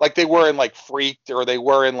 like they were in like Freaked, or they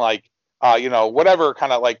were in like, whatever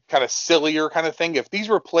kind of sillier kind of thing. If these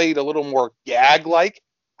were played a little more gag-like,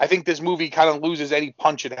 I think this movie kind of loses any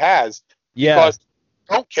punch it has. Yeah. Because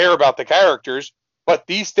I don't care about the characters, but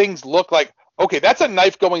these things look like, okay, that's a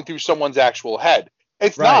knife going through someone's actual head.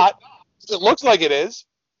 It's not. It looks like it is.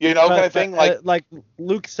 Kind of thing. Like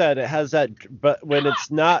Luke said, it has that, but when it's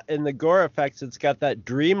not in the gore effects, it's got that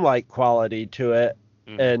dreamlike quality to it,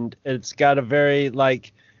 and it's got a very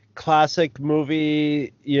like classic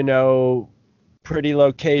movie, pretty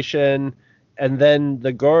location, and then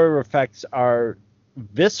the gore effects are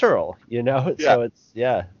visceral, So it's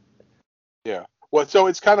yeah. Well, so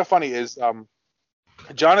it's kind of funny is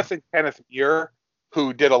Jonathan Kenneth Muir,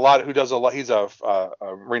 who does a lot. He's a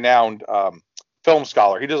renowned film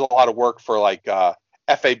scholar. He does a lot of work for like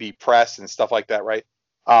FAB Press and stuff like that, right?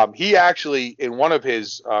 He actually, in one of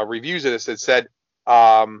his reviews of this, had said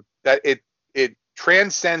that it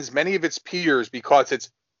transcends many of its peers because its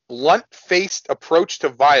blunt-faced approach to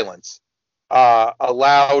violence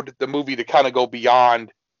allowed the movie to kind of go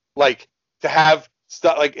beyond, like, to have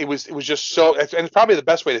stuff like it was just so, and it's probably the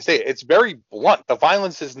best way to say it. It's very blunt. The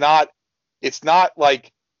violence is not. It's not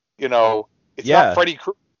like, it's not Freddy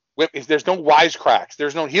Krueger. There's no wisecracks.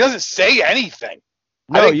 He doesn't say anything.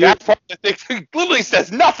 No, I think that part of the thing literally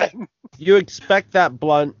says nothing. You expect that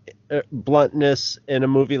bluntness in a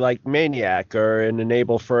movie like Maniac, or in an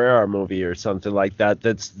Abel Ferrara movie or something like that.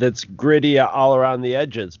 That's gritty all around the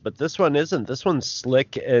edges. But this one isn't. This one's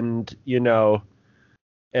slick and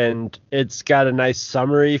and it's got a nice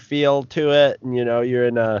summery feel to it. And you're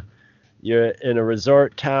in a you're in a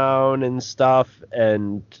resort town and stuff,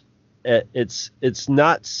 and it's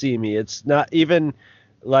not seamy. It's not even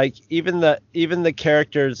like even the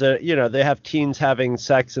characters that they have teens having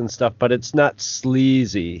sex and stuff, but it's not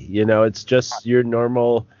sleazy. It's just your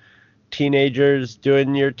normal teenagers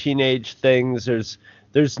doing your teenage things. It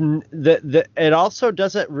also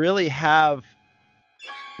doesn't really have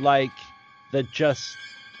like the just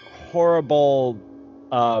horrible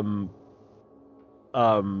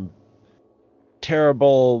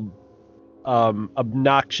terrible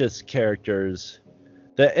obnoxious characters.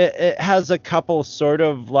 It has a couple sort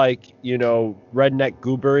of like redneck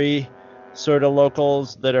goobery sort of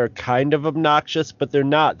locals that are kind of obnoxious, but they're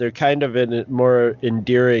not. They're kind of more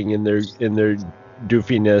endearing in their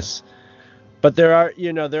doofiness. But there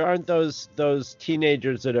aren't those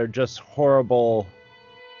teenagers that are just horrible.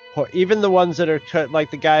 Even the ones that are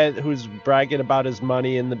like the guy who's bragging about his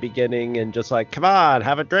money in the beginning and just like, come on,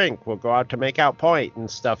 have a drink, we'll go out to make out point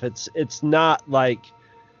and stuff. It's not like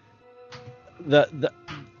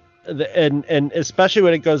and especially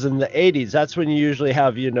when it goes in the 80s, that's when you usually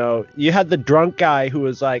have, you had the drunk guy who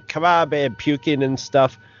was like, come on, babe, puking and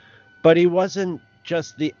stuff, but he wasn't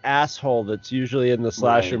just the asshole that's usually in the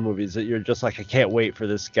slasher movies that you're just like, I can't wait for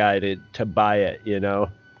this guy to buy it,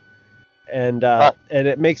 and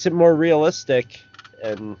it makes it more realistic,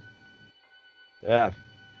 and yeah.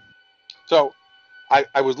 So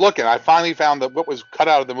I was looking, I finally found what was cut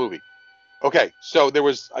out of the movie. Okay, so there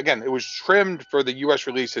was, again, it was trimmed for the U.S.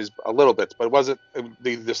 releases a little bit, but it wasn't,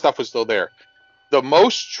 the stuff was still there. The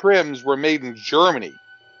most trims were made in Germany.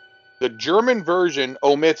 The German version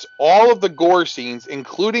omits all of the gore scenes,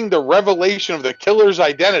 including the revelation of the killer's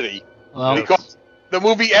identity, because the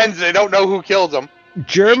movie ends and they don't know who killed him.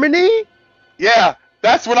 Germany? Yeah,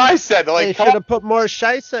 that's what I said. They should have put more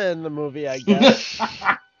Scheisse in the movie, I guess.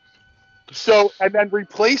 So, and then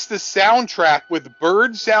replace the soundtrack with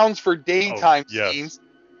bird sounds for daytime scenes,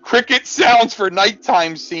 cricket sounds for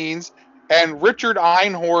nighttime scenes, and Richard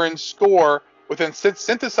Einhorn's score with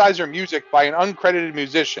synthesizer music by an uncredited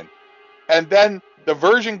musician. And then the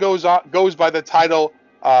version goes by the title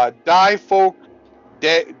Die Folk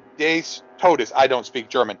des Todes. I don't speak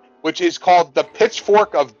German, which is called The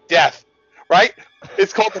Pitchfork of Death, right?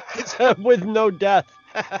 It's called the Pitchfork with no death.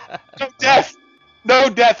 No death.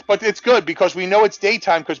 No death, but it's good because we know it's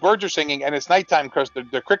daytime because birds are singing, and it's nighttime because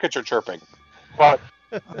the crickets are chirping. But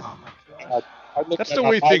that's the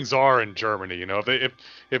way things are in Germany.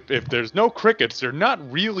 If there's no crickets, they're not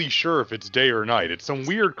really sure if it's day or night. It's some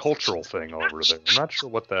weird cultural thing over there. I'm not sure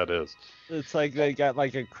what that is. It's like they got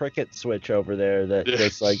like a cricket switch over there that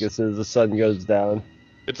just like as soon as the sun goes down.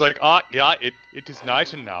 It's like it is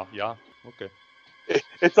night now. Yeah, okay.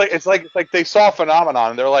 It's like they saw a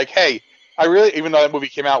phenomenon and they're like, hey. Even though that movie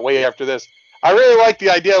came out way after this, I really like the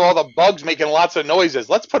idea of all the bugs making lots of noises.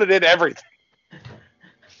 Let's put it in everything.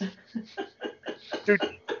 Dude,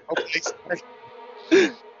 okay, sorry.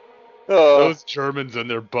 Those Germans and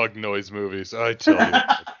their bug noise movies, I tell you.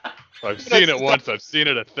 I've seen it once, I've seen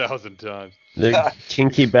it 1,000 times. They're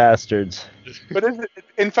kinky bastards. But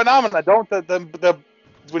in Phenomena, don't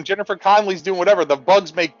when Jennifer Connelly's doing whatever, the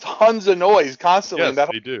bugs make tons of noise constantly. Yes,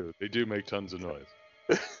 they do. They do make tons of noise.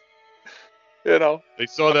 They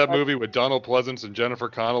saw that movie with Donald Pleasance and Jennifer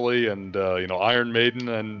Connelly and Iron Maiden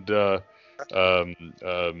and Motorhead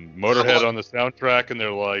on the soundtrack, and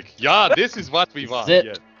they're like, yeah, this is what we want.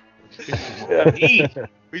 Yes.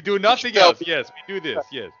 We do nothing else. Yes, we do this.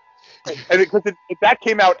 Yes. And that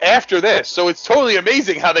came out after this, so it's totally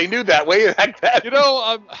amazing how they knew that way back then.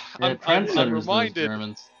 I'm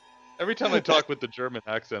reminded every time I talk with the German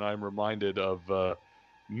accent, I'm reminded of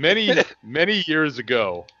many years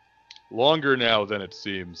ago. Longer now than it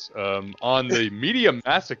seems, on the Media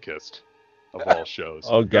Masochist of all shows.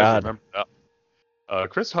 Oh, God. Remember that?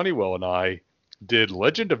 Chris Honeywell and I did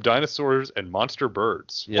Legend of Dinosaurs and Monster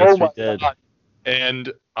Birds. Yes, we did. God.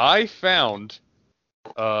 And I found,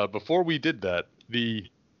 before we did that,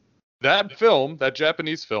 that film, that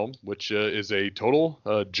Japanese film, which is a total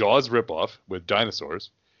Jaws ripoff with dinosaurs,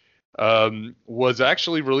 was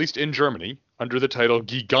actually released in Germany under the title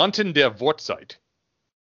Giganten der Vorzeit.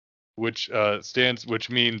 Which is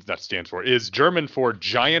German for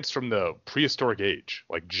giants from the prehistoric age,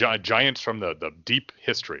 like giants from the deep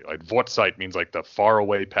history. Like Vorzeit means like the far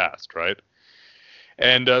away past, right?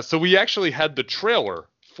 And so we actually had the trailer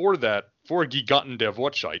for Giganten der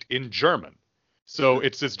Vorzeit in German. So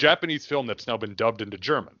it's this Japanese film that's now been dubbed into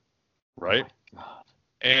German, right?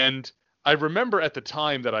 And I remember at the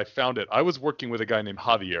time that I found it, I was working with a guy named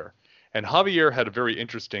Javier, and Javier had a very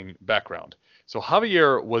interesting background. So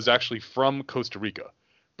Javier was actually from Costa Rica,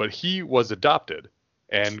 but he was adopted,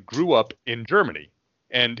 and grew up in Germany.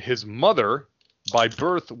 And his mother, by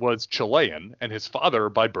birth, was Chilean, and his father,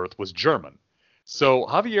 by birth, was German. So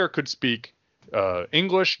Javier could speak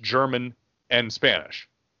English, German, and Spanish,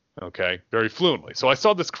 okay, very fluently. So I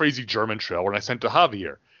saw this crazy German trailer, and I sent to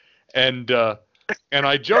Javier. And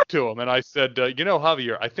I joked to him, and I said,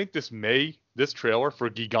 Javier, I think this trailer for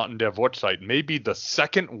Giganten der Wurzeit may be the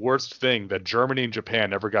second worst thing that Germany and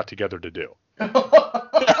Japan ever got together to do.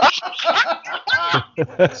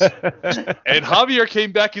 And Javier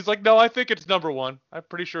came back. He's like, no, I think it's number one. I'm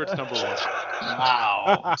pretty sure it's number one.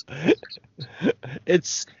 Wow.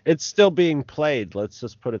 It's still being played. Let's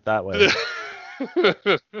just put it that way.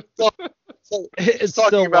 So It's talking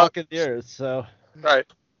still about- walking the earth. So right.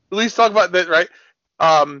 At least talk about that, right?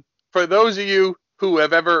 For those of you who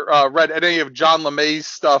have ever read any of John LeMay's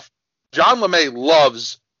stuff, John LeMay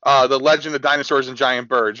loves The Legend of Dinosaurs and Giant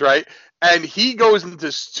Birds, right? And he goes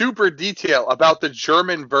into super detail about the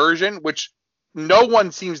German version, which no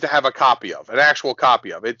one seems to have a copy of, an actual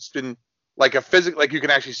copy of. It's been like a physical, like you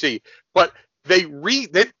can actually see. But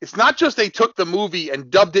it's not just they took the movie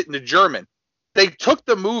and dubbed it into German. They took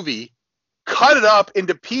the movie, cut it up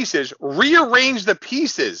into pieces, rearranged the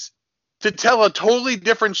pieces to tell a totally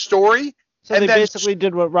different story. So they basically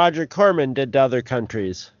did what Roger Corman did to other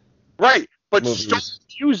countries. Right, but Movies. stole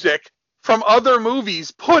music from other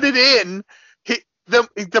movies, put it in.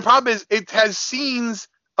 The problem is it has scenes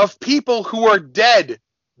of people who are dead,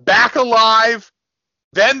 back alive,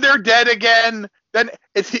 then they're dead again. Then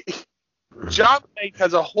John Lake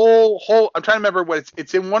has a whole. I'm trying to remember what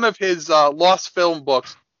it's in one of his lost film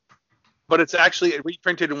books, but it's actually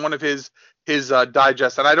reprinted in one of his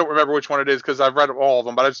digests, and I don't remember which one it is because I've read all of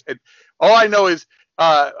them. But all I know is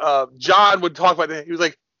John would talk about it. He was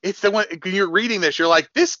like, it's the one when you're reading this, you're like,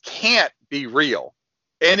 this can't be real,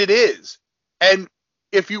 and it is. And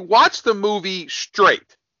if you watch the movie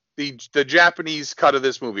straight, the Japanese cut of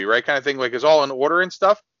this movie, right, kind of thing, like it's all in order and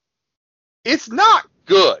stuff, it's not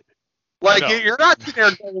good. Like, No. You're not sitting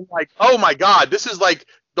there going like, oh my God, this is like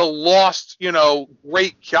the lost,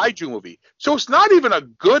 great kaiju movie. So it's not even a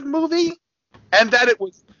good movie, and that it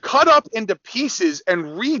was cut up into pieces and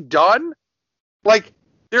redone. Like,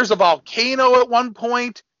 there's a volcano at one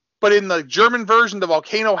point, but in the German version, the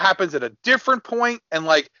volcano happens at a different point, and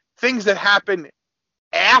like things that happen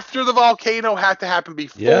after the volcano have to happen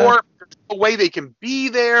before. Yeah. There's no way they can be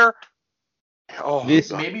there. Oh,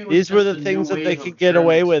 These- Maybe it was These were just the a things new that they wave could of get German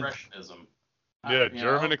away with. expressionism. Yeah, You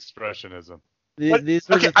German know? expressionism. These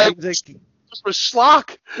were the Okay, things that this was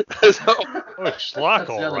schlock. So- Oh, it's schlock, That's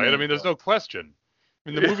the all other right. I name mean, there's for it. no question. I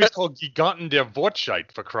mean, the movie's called Giganten der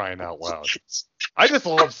Wurzeit, for crying out loud. I just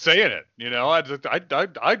love saying it,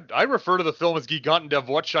 I refer to the film as Giganten der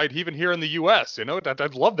Wurzeit even here in the U.S., I love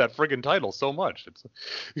that friggin' title so much.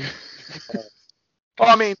 Well,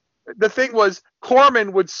 I mean, the thing was,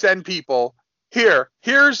 Corman would send people, here's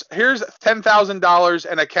 $10,000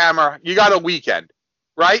 and a camera. You got a weekend,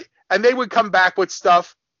 right? And they would come back with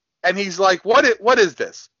stuff, and he's like, what is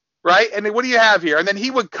this, right? And then, what do you have here? And then he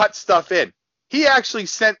would cut stuff in. He actually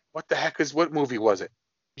sent, what movie was it?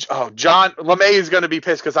 Oh, John LeMay is going to be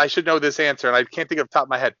pissed because I should know this answer, and I can't think of the top of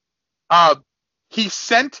my head. He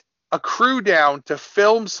sent a crew down to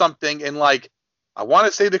film something in, like, I want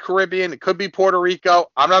to say the Caribbean. It could be Puerto Rico.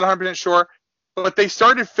 I'm not 100% sure. But they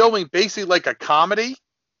started filming basically like a comedy,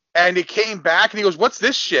 and it came back, and he goes, what's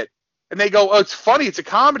this shit? And they go, oh, it's funny. It's a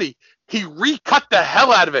comedy. He recut the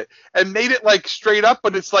hell out of it and made it, like, straight up,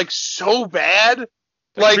 but it's, like, so bad.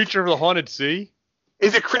 Like, Creature of the Haunted Sea?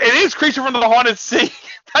 it is Creature from the Haunted Sea.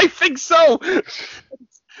 I think so.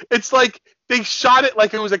 It's like they shot it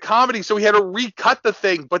like it was a comedy, so he had to recut the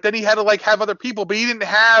thing, but then he had to, like, have other people, but he didn't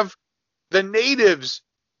have the natives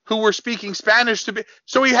who were speaking Spanish to be,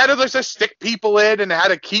 so he had to just stick people in and had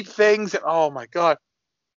to keep things, and oh my God.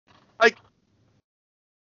 Like,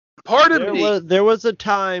 part of me, there was a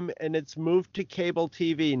time, and it's moved to cable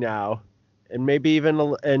TV now, and maybe even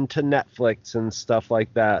into Netflix and stuff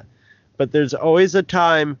like that. But there's always a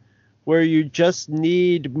time where you just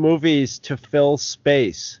need movies to fill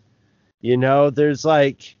space. There's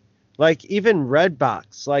like even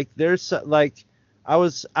Redbox. Like, there's like,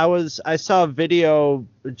 I saw a video,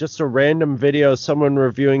 just a random video, someone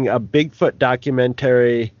reviewing a Bigfoot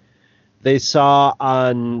documentary they saw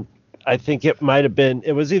on, I think it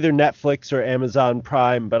was either Netflix or Amazon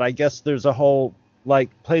Prime, but I guess there's a whole, like,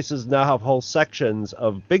 places now have whole sections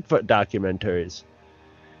of Bigfoot documentaries.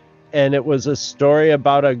 And it was a story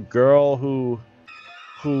about a girl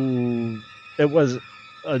it was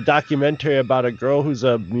a documentary about a girl who's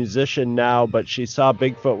a musician now, but she saw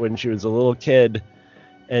Bigfoot when she was a little kid.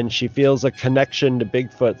 and she feels a connection to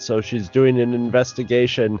Bigfoot, so she's doing an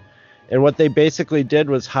investigation. And what they basically did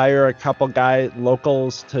was hire a couple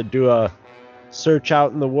locals to do a search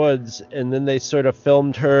out in the woods, and then they sort of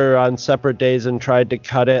filmed her on separate days and tried to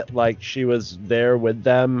cut it like she was there with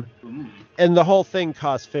them. And the whole thing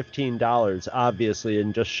cost $15, obviously,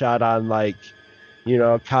 and just shot on like, you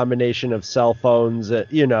know, a combination of cell phones.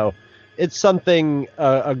 You know, it's something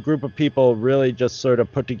a group of people really just sort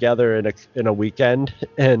of put together in a weekend,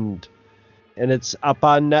 and it's up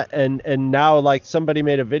on net, and now like somebody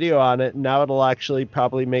made a video on it, and now it'll actually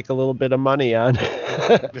probably make a little bit of money on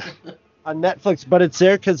on Netflix. But it's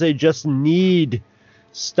there because they just need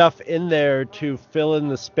stuff in there to fill in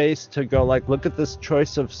the space to go like, look at this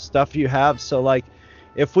choice of stuff you have. So like,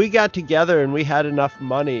 if we got together and we had enough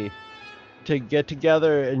money to get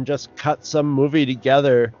together and just cut some movie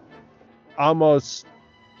together, almost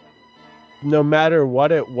no matter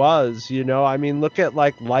what it was, you know, I mean, look at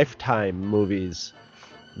like Lifetime movies,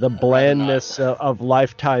 the blandness of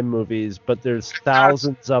Lifetime movies, but there's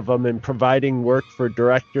thousands of them, and providing work for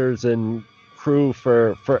directors and crew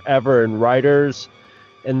for forever, and writers,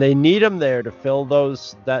 and they need them there to fill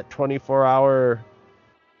that 24-hour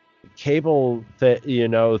cable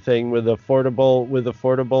thing with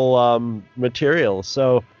affordable material.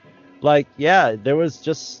 So like, yeah,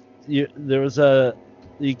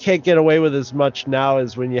 you can't get away with as much now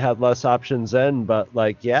as when you had less options then, but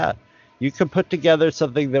like, yeah, you could put together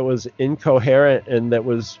something that was incoherent and that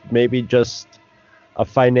was maybe just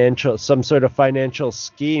some sort of financial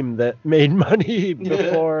scheme that made money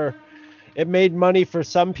before it made money for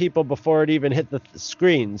some people before it even hit the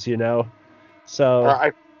screens, you know? So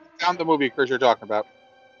I found the movie Chris you're talking about.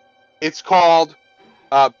 It's called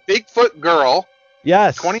Bigfoot Girl.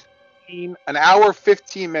 Yes. 2015, an hour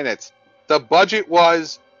 15 minutes. The budget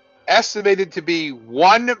was estimated to be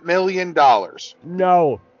 $1 million.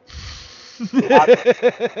 No.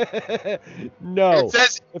 No. It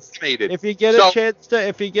says estimated. If you get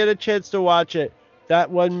a chance to watch it, that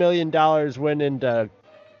 $1 million went into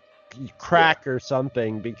crack or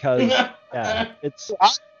something, because yeah, it's.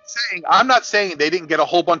 I'm not saying they didn't get a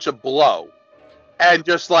whole bunch of blow and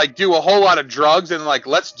just like do a whole lot of drugs and like,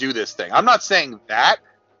 let's do this thing. I'm not saying that,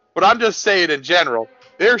 but I'm just saying in general,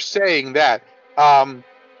 they're saying that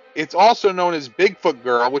it's also known as Bigfoot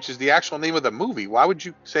Girl, which is the actual name of the movie. Why would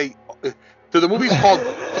you say the movie's called?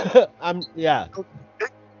 Yeah,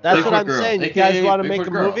 that's Bigfoot what I'm Girl. saying. You guys want to make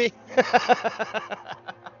a movie?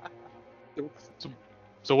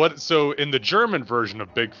 So in the German version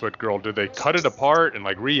of Bigfoot Girl, did they cut it apart and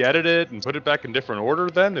like re-edit it and put it back in different order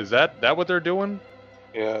then? Is that what they're doing?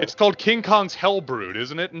 Yeah. It's called King Kong's Hellbrood,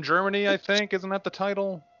 isn't it, in Germany, I think? Isn't that the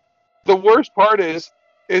title? The worst part is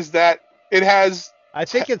that it has... I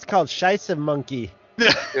think it's called Scheisse Monkey.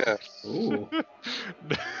 Yeah. Ooh.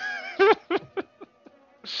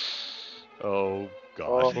 Oh,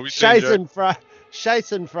 gosh. Scheissenfrau.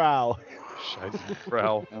 Scheissenfrau.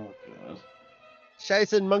 Oh, God.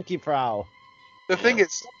 Scheisse Monkey Frau. The thing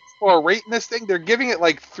is, for rating this thing, they're giving it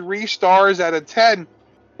like 3 stars out of 10.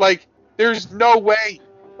 Like, there's no way.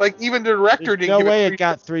 Like, even the director didn't give it 3 it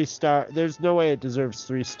got 3 stars. There's no way it deserves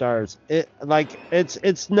 3 stars.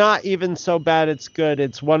 It's not even so bad it's good.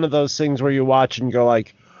 It's one of those things where you watch and go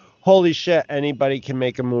like, holy shit, anybody can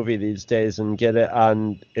make a movie these days and get it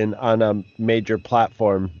on a major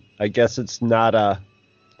platform. I guess it's not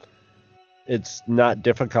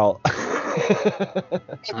difficult.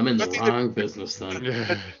 I'm in the wrong business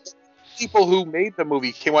then. People who made the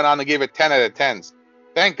movie went on and gave it 10 out of 10s.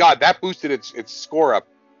 Thank God that boosted its score up.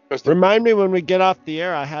 Remind me when we get off the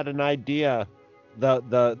air, I had an idea,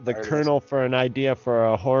 the kernel for an idea for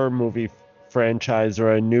a horror movie franchise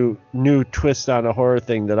or a new twist on a horror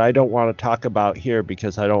thing that I don't want to talk about here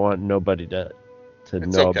because I don't want nobody to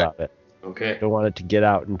know about it. Okay. I don't want it to get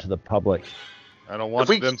out into the public. I don't want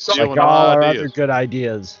them Like stealing all our our ideas. other good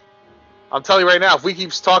ideas. I'll tell you right now, if we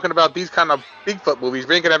keep talking about these kind of Bigfoot movies,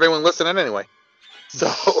 we ain't gonna have everyone listening anyway. So.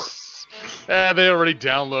 They already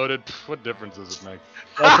downloaded. What difference does it make?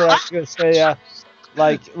 That's what I was gonna say.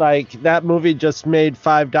 Like that movie just made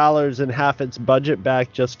 $5 and half its budget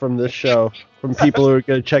back just from this show, from people who are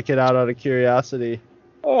gonna check it out of curiosity.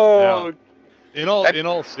 Oh. Yeah. In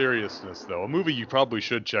all seriousness, though, a movie you probably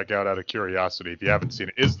should check out of curiosity if you haven't seen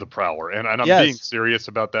it is The Prowler, and I'm being serious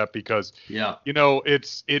about that because you know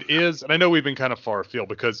it is, and I know we've been kind of far afield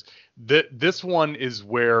because this one is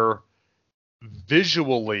where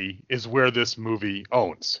visually is where this movie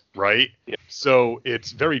owns, right? Yeah. So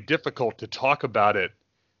it's very difficult to talk about it,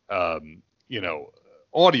 audially,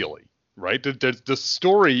 right? The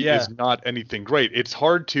story is not anything great. It's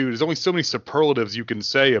hard to. There's only so many superlatives you can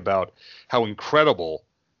say about how incredible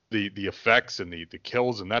the effects and the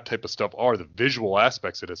kills and that type of stuff are the visual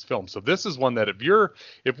aspects of this film. So this is one that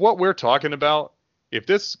if what we're talking about, if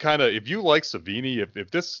you like Savini,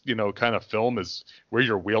 if this, kind of film is where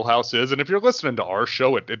your wheelhouse is, and if you're listening to our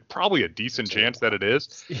show, it probably a decent chance that it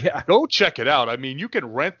is. Yeah. Go check it out. I mean, you can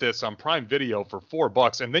rent this on Prime Video for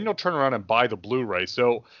 $4, and then you'll turn around and buy the Blu-ray.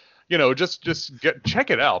 So, just check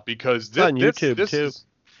it out, because it's on YouTube too.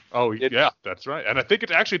 Oh, yeah, that's right. And I think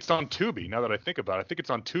it's on Tubi, now that I think about it. I think it's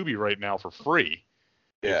on Tubi right now for free.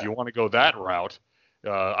 Yeah. If you want to go that route.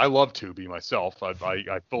 I love Tubi myself.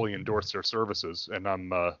 I fully endorse their services.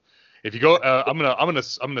 And if you go, I'm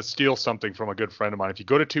gonna steal something from a good friend of mine. If you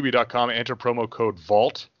go to Tubi.com, enter promo code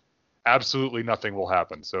VAULT, absolutely nothing will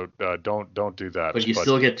happen. So don't do that. But you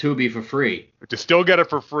still get Tubi for free. You still get it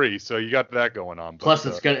for free, so you got that going on. Plus,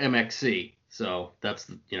 it's got MXC. So that's,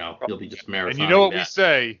 you'll be just marathoning. And you know what we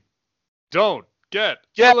say? Don't get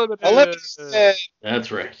eliminated.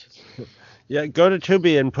 That's right. Yeah, go to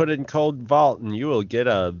Tubi and put in code VAULT, and you will get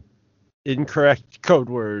a incorrect code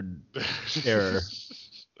word error.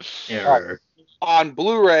 On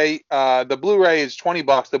Blu-ray, the Blu-ray is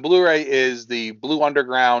 $20. The Blu-ray is the Blue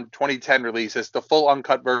Underground 2010 release. It's the full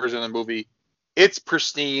uncut version of the movie. It's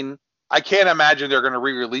pristine. I can't imagine they're going to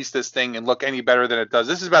re-release this thing and look any better than it does.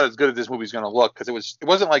 This is about as good as this movie's going to look, because it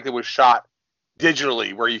wasn't like it was shot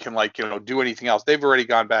digitally where you can do anything else. They've already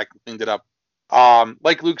gone back and cleaned it up.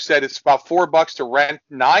 Like Luke said, it's about $4 to rent,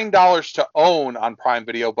 $9 to own on Prime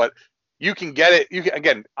Video, but you can get it.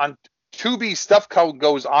 Again, on Tubi, stuff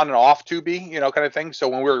goes on and off Tubi, kind of thing. So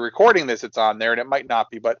when we're recording this, it's on there, and it might not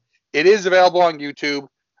be, but it is available on YouTube.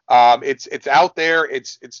 It's out there.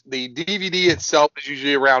 It's the DVD itself is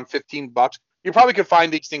usually around $15. You probably could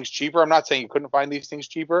find these things cheaper. I'm not saying you couldn't find these things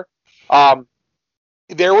cheaper.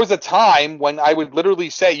 There was a time when I would literally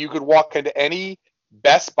say you could walk into any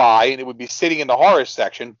Best Buy and it would be sitting in the horror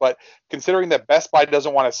section, but considering that Best Buy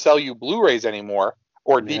doesn't want to sell you Blu-rays anymore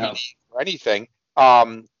or DVDs or anything,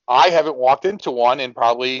 I haven't walked into one in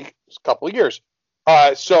probably a couple of years.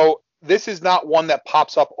 So this is not one that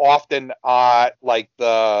pops up often, so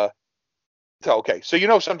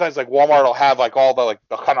sometimes like Walmart will have like all the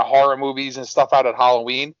kind of horror movies and stuff out at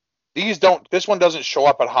Halloween. This one doesn't show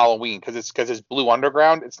up at Halloween because it's Blue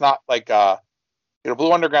Underground. It's not like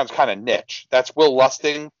Blue Underground's kind of niche. That's Will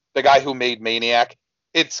Lusting, the guy who made Maniac.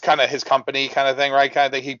 It's kind of his company kind of thing, right? Kind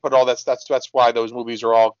of thing. He put all that stuff. That's why those movies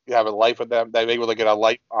are all have a life with them. They're able to get a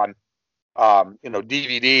life on,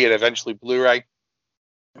 DVD and eventually Blu-ray.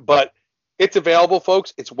 But it's available,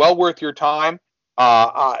 folks. It's well worth your time.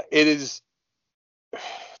 It is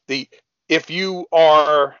if you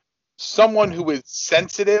are someone who is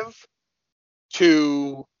sensitive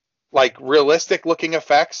to like realistic looking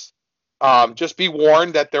effects, just be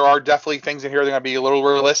warned that there are definitely things in here that are going to be a little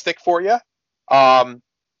realistic for you. Kind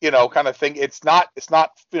of thing. It's not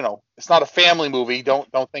a family movie.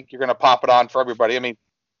 Don't think you're going to pop it on for everybody. I mean,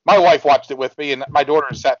 my wife watched it with me, and my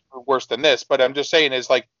daughter sat for worse than this. But I'm just saying,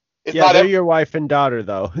 they're your wife and daughter,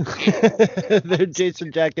 though. They're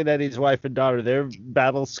Jason, Jack, and Eddie's wife and daughter. They're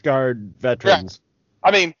battle-scarred veterans. Yeah. I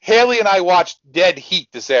mean, Haley and I watched Dead Heat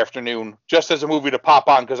this afternoon just as a movie to pop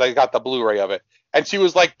on because I got the Blu-ray of it. And she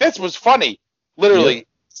was like, this was funny. Literally,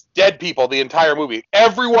 dead people the entire movie.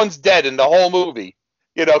 Everyone's dead in the whole movie,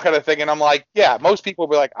 kind of thing. And I'm like, yeah, most people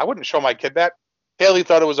would be like, I wouldn't show my kid that. Haley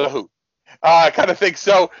thought it was a hoot, kind of thing.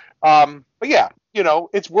 So, but yeah,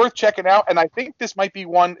 it's worth checking out. And I think this might be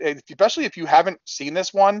one, especially if you haven't seen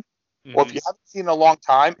this one, or if you haven't seen it in a long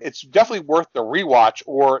time, it's definitely worth the rewatch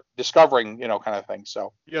or discovering, kind of thing.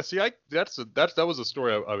 So yeah, see, that was a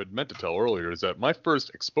story I had meant to tell earlier. Is that my first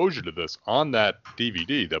exposure to this on that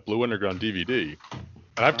DVD, that Blue Underground DVD?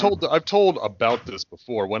 And I've told about this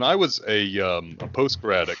before. When I was a post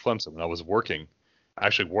grad at Clemson, and I was working, I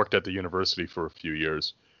actually worked at the university for a few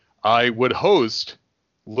years. I would host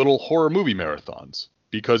little horror movie marathons,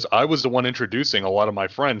 because I was the one introducing a lot of my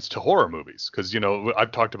friends to horror movies. Because,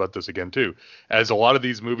 I've talked about this again, too. As a lot of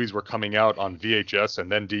these movies were coming out on VHS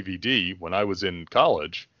and then DVD when I was in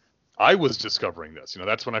college, I was discovering this.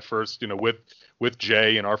 That's when I first, with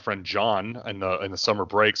Jay and our friend John in the summer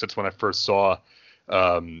breaks, that's when I first saw,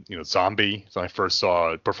 Zombie. So I first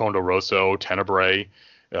saw Profondo Rosso, Tenebrae.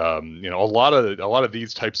 A lot of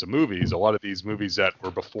these types of movies, a lot of these movies that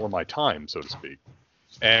were before my time, so to speak.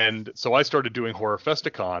 And so I started doing Horror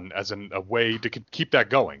Festicon as a way to keep that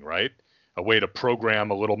going, right? A way to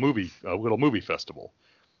program a little movie festival.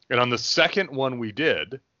 And on the second one we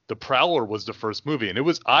did, The Prowler was the first movie,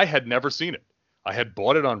 and I had never seen it. I had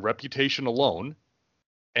bought it on reputation alone,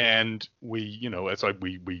 and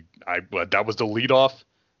that was the lead-off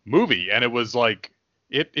movie, and it was like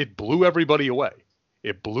it blew everybody away.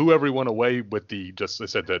 it blew everyone away with the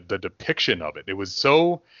depiction of it. It was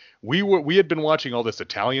so we had been watching all this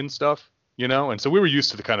Italian stuff, and so we were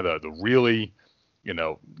used to the kind of the really,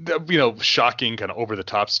 shocking kind of over the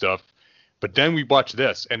top stuff. But then we watch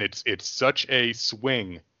this, and it's such a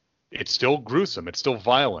swing. It's still gruesome, it's still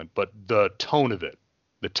violent, but the tone of it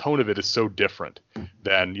is so different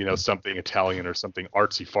than something Italian or something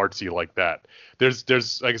artsy fartsy like that. There's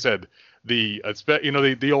like I said, the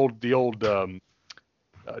old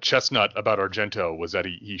chestnut about Argento was that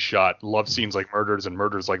he shot love scenes like murders and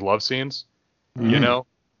murders like love scenes.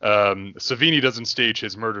 Savini doesn't stage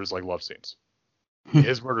his murders like love scenes.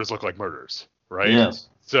 His murders look like murders, right? Yes.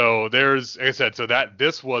 So there's, like I said,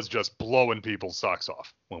 this was just blowing people's socks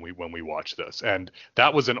off when we watched this, and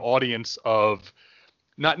that was an audience of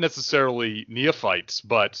not necessarily neophytes,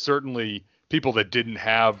 but certainly people that didn't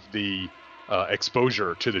have the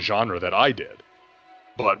exposure to the genre that I did,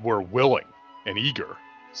 but were willing and eager.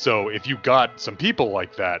 So if you got some people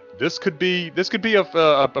like that, this could be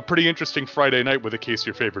a pretty interesting Friday night with a case of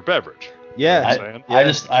your favorite beverage. Yeah. I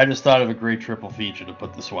just thought of a great triple feature to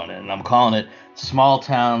put this one in, and I'm calling it Small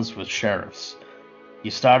Towns with Sheriffs.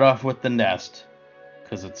 You start off with The Nest,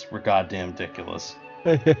 because we're goddamn ridiculous.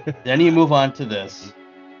 Then you move on to this,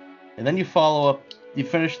 and then you follow up. You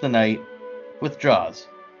finish the night with Jaws.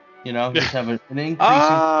 Just have an increasing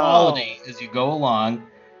quality as you go along,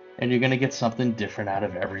 and you're gonna get something different out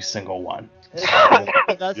of every single one.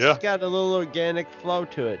 That's got a little organic flow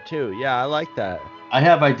to it too. Yeah, I like that. I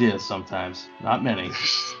have ideas sometimes, not many.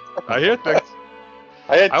 I hear things.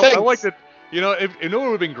 I like it. It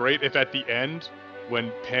would have been great if at the end, when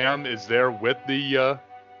Pam is there with the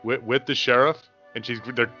sheriff and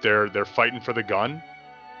they're fighting for the gun,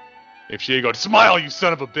 if she had gone, "Smile, you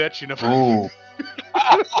son of a bitch," Ooh.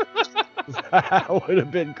 That would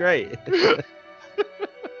have been great.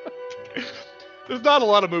 There's not a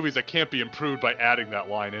lot of movies that can't be improved by adding that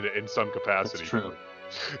line in some capacity. That's true.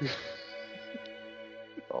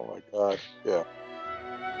 Oh my God, yeah.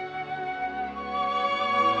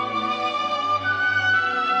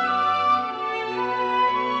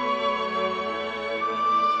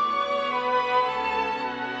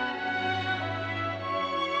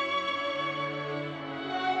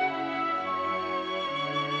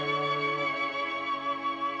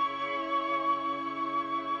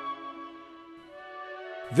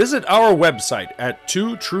 Visit our website at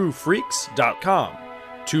twotruefreaks.com.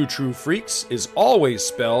 Two True Freaks is always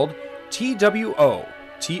spelled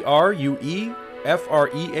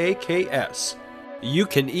TWOTRUEFREAKS. You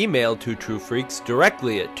can email Two True Freaks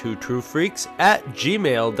directly at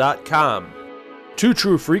twotruefreaks@gmail.com. Two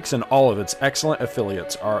True Freaks and all of its excellent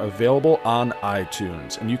affiliates are available on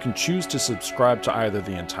iTunes, and you can choose to subscribe to either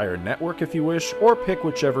the entire network if you wish, or pick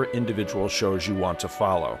whichever individual shows you want to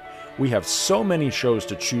follow. We have so many shows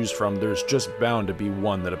to choose from, there's just bound to be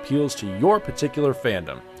one that appeals to your particular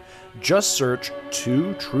fandom. Just search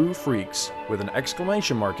Two True Freaks with an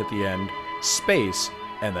exclamation mark at the end, space,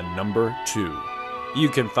 and the number 2. You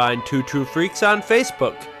can find Two True Freaks on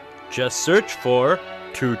Facebook. Just search for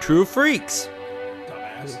Two True Freaks.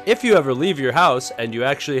 If you ever leave your house and you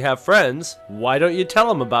actually have friends, why don't you tell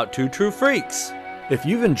them about Two True Freaks? If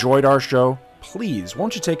you've enjoyed our show, please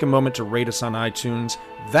won't you take a moment to rate us on iTunes?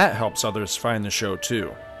 That helps others find the show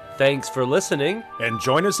too. Thanks for listening, and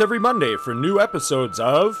join us every Monday for new episodes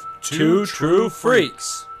of Two True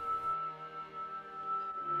Freaks.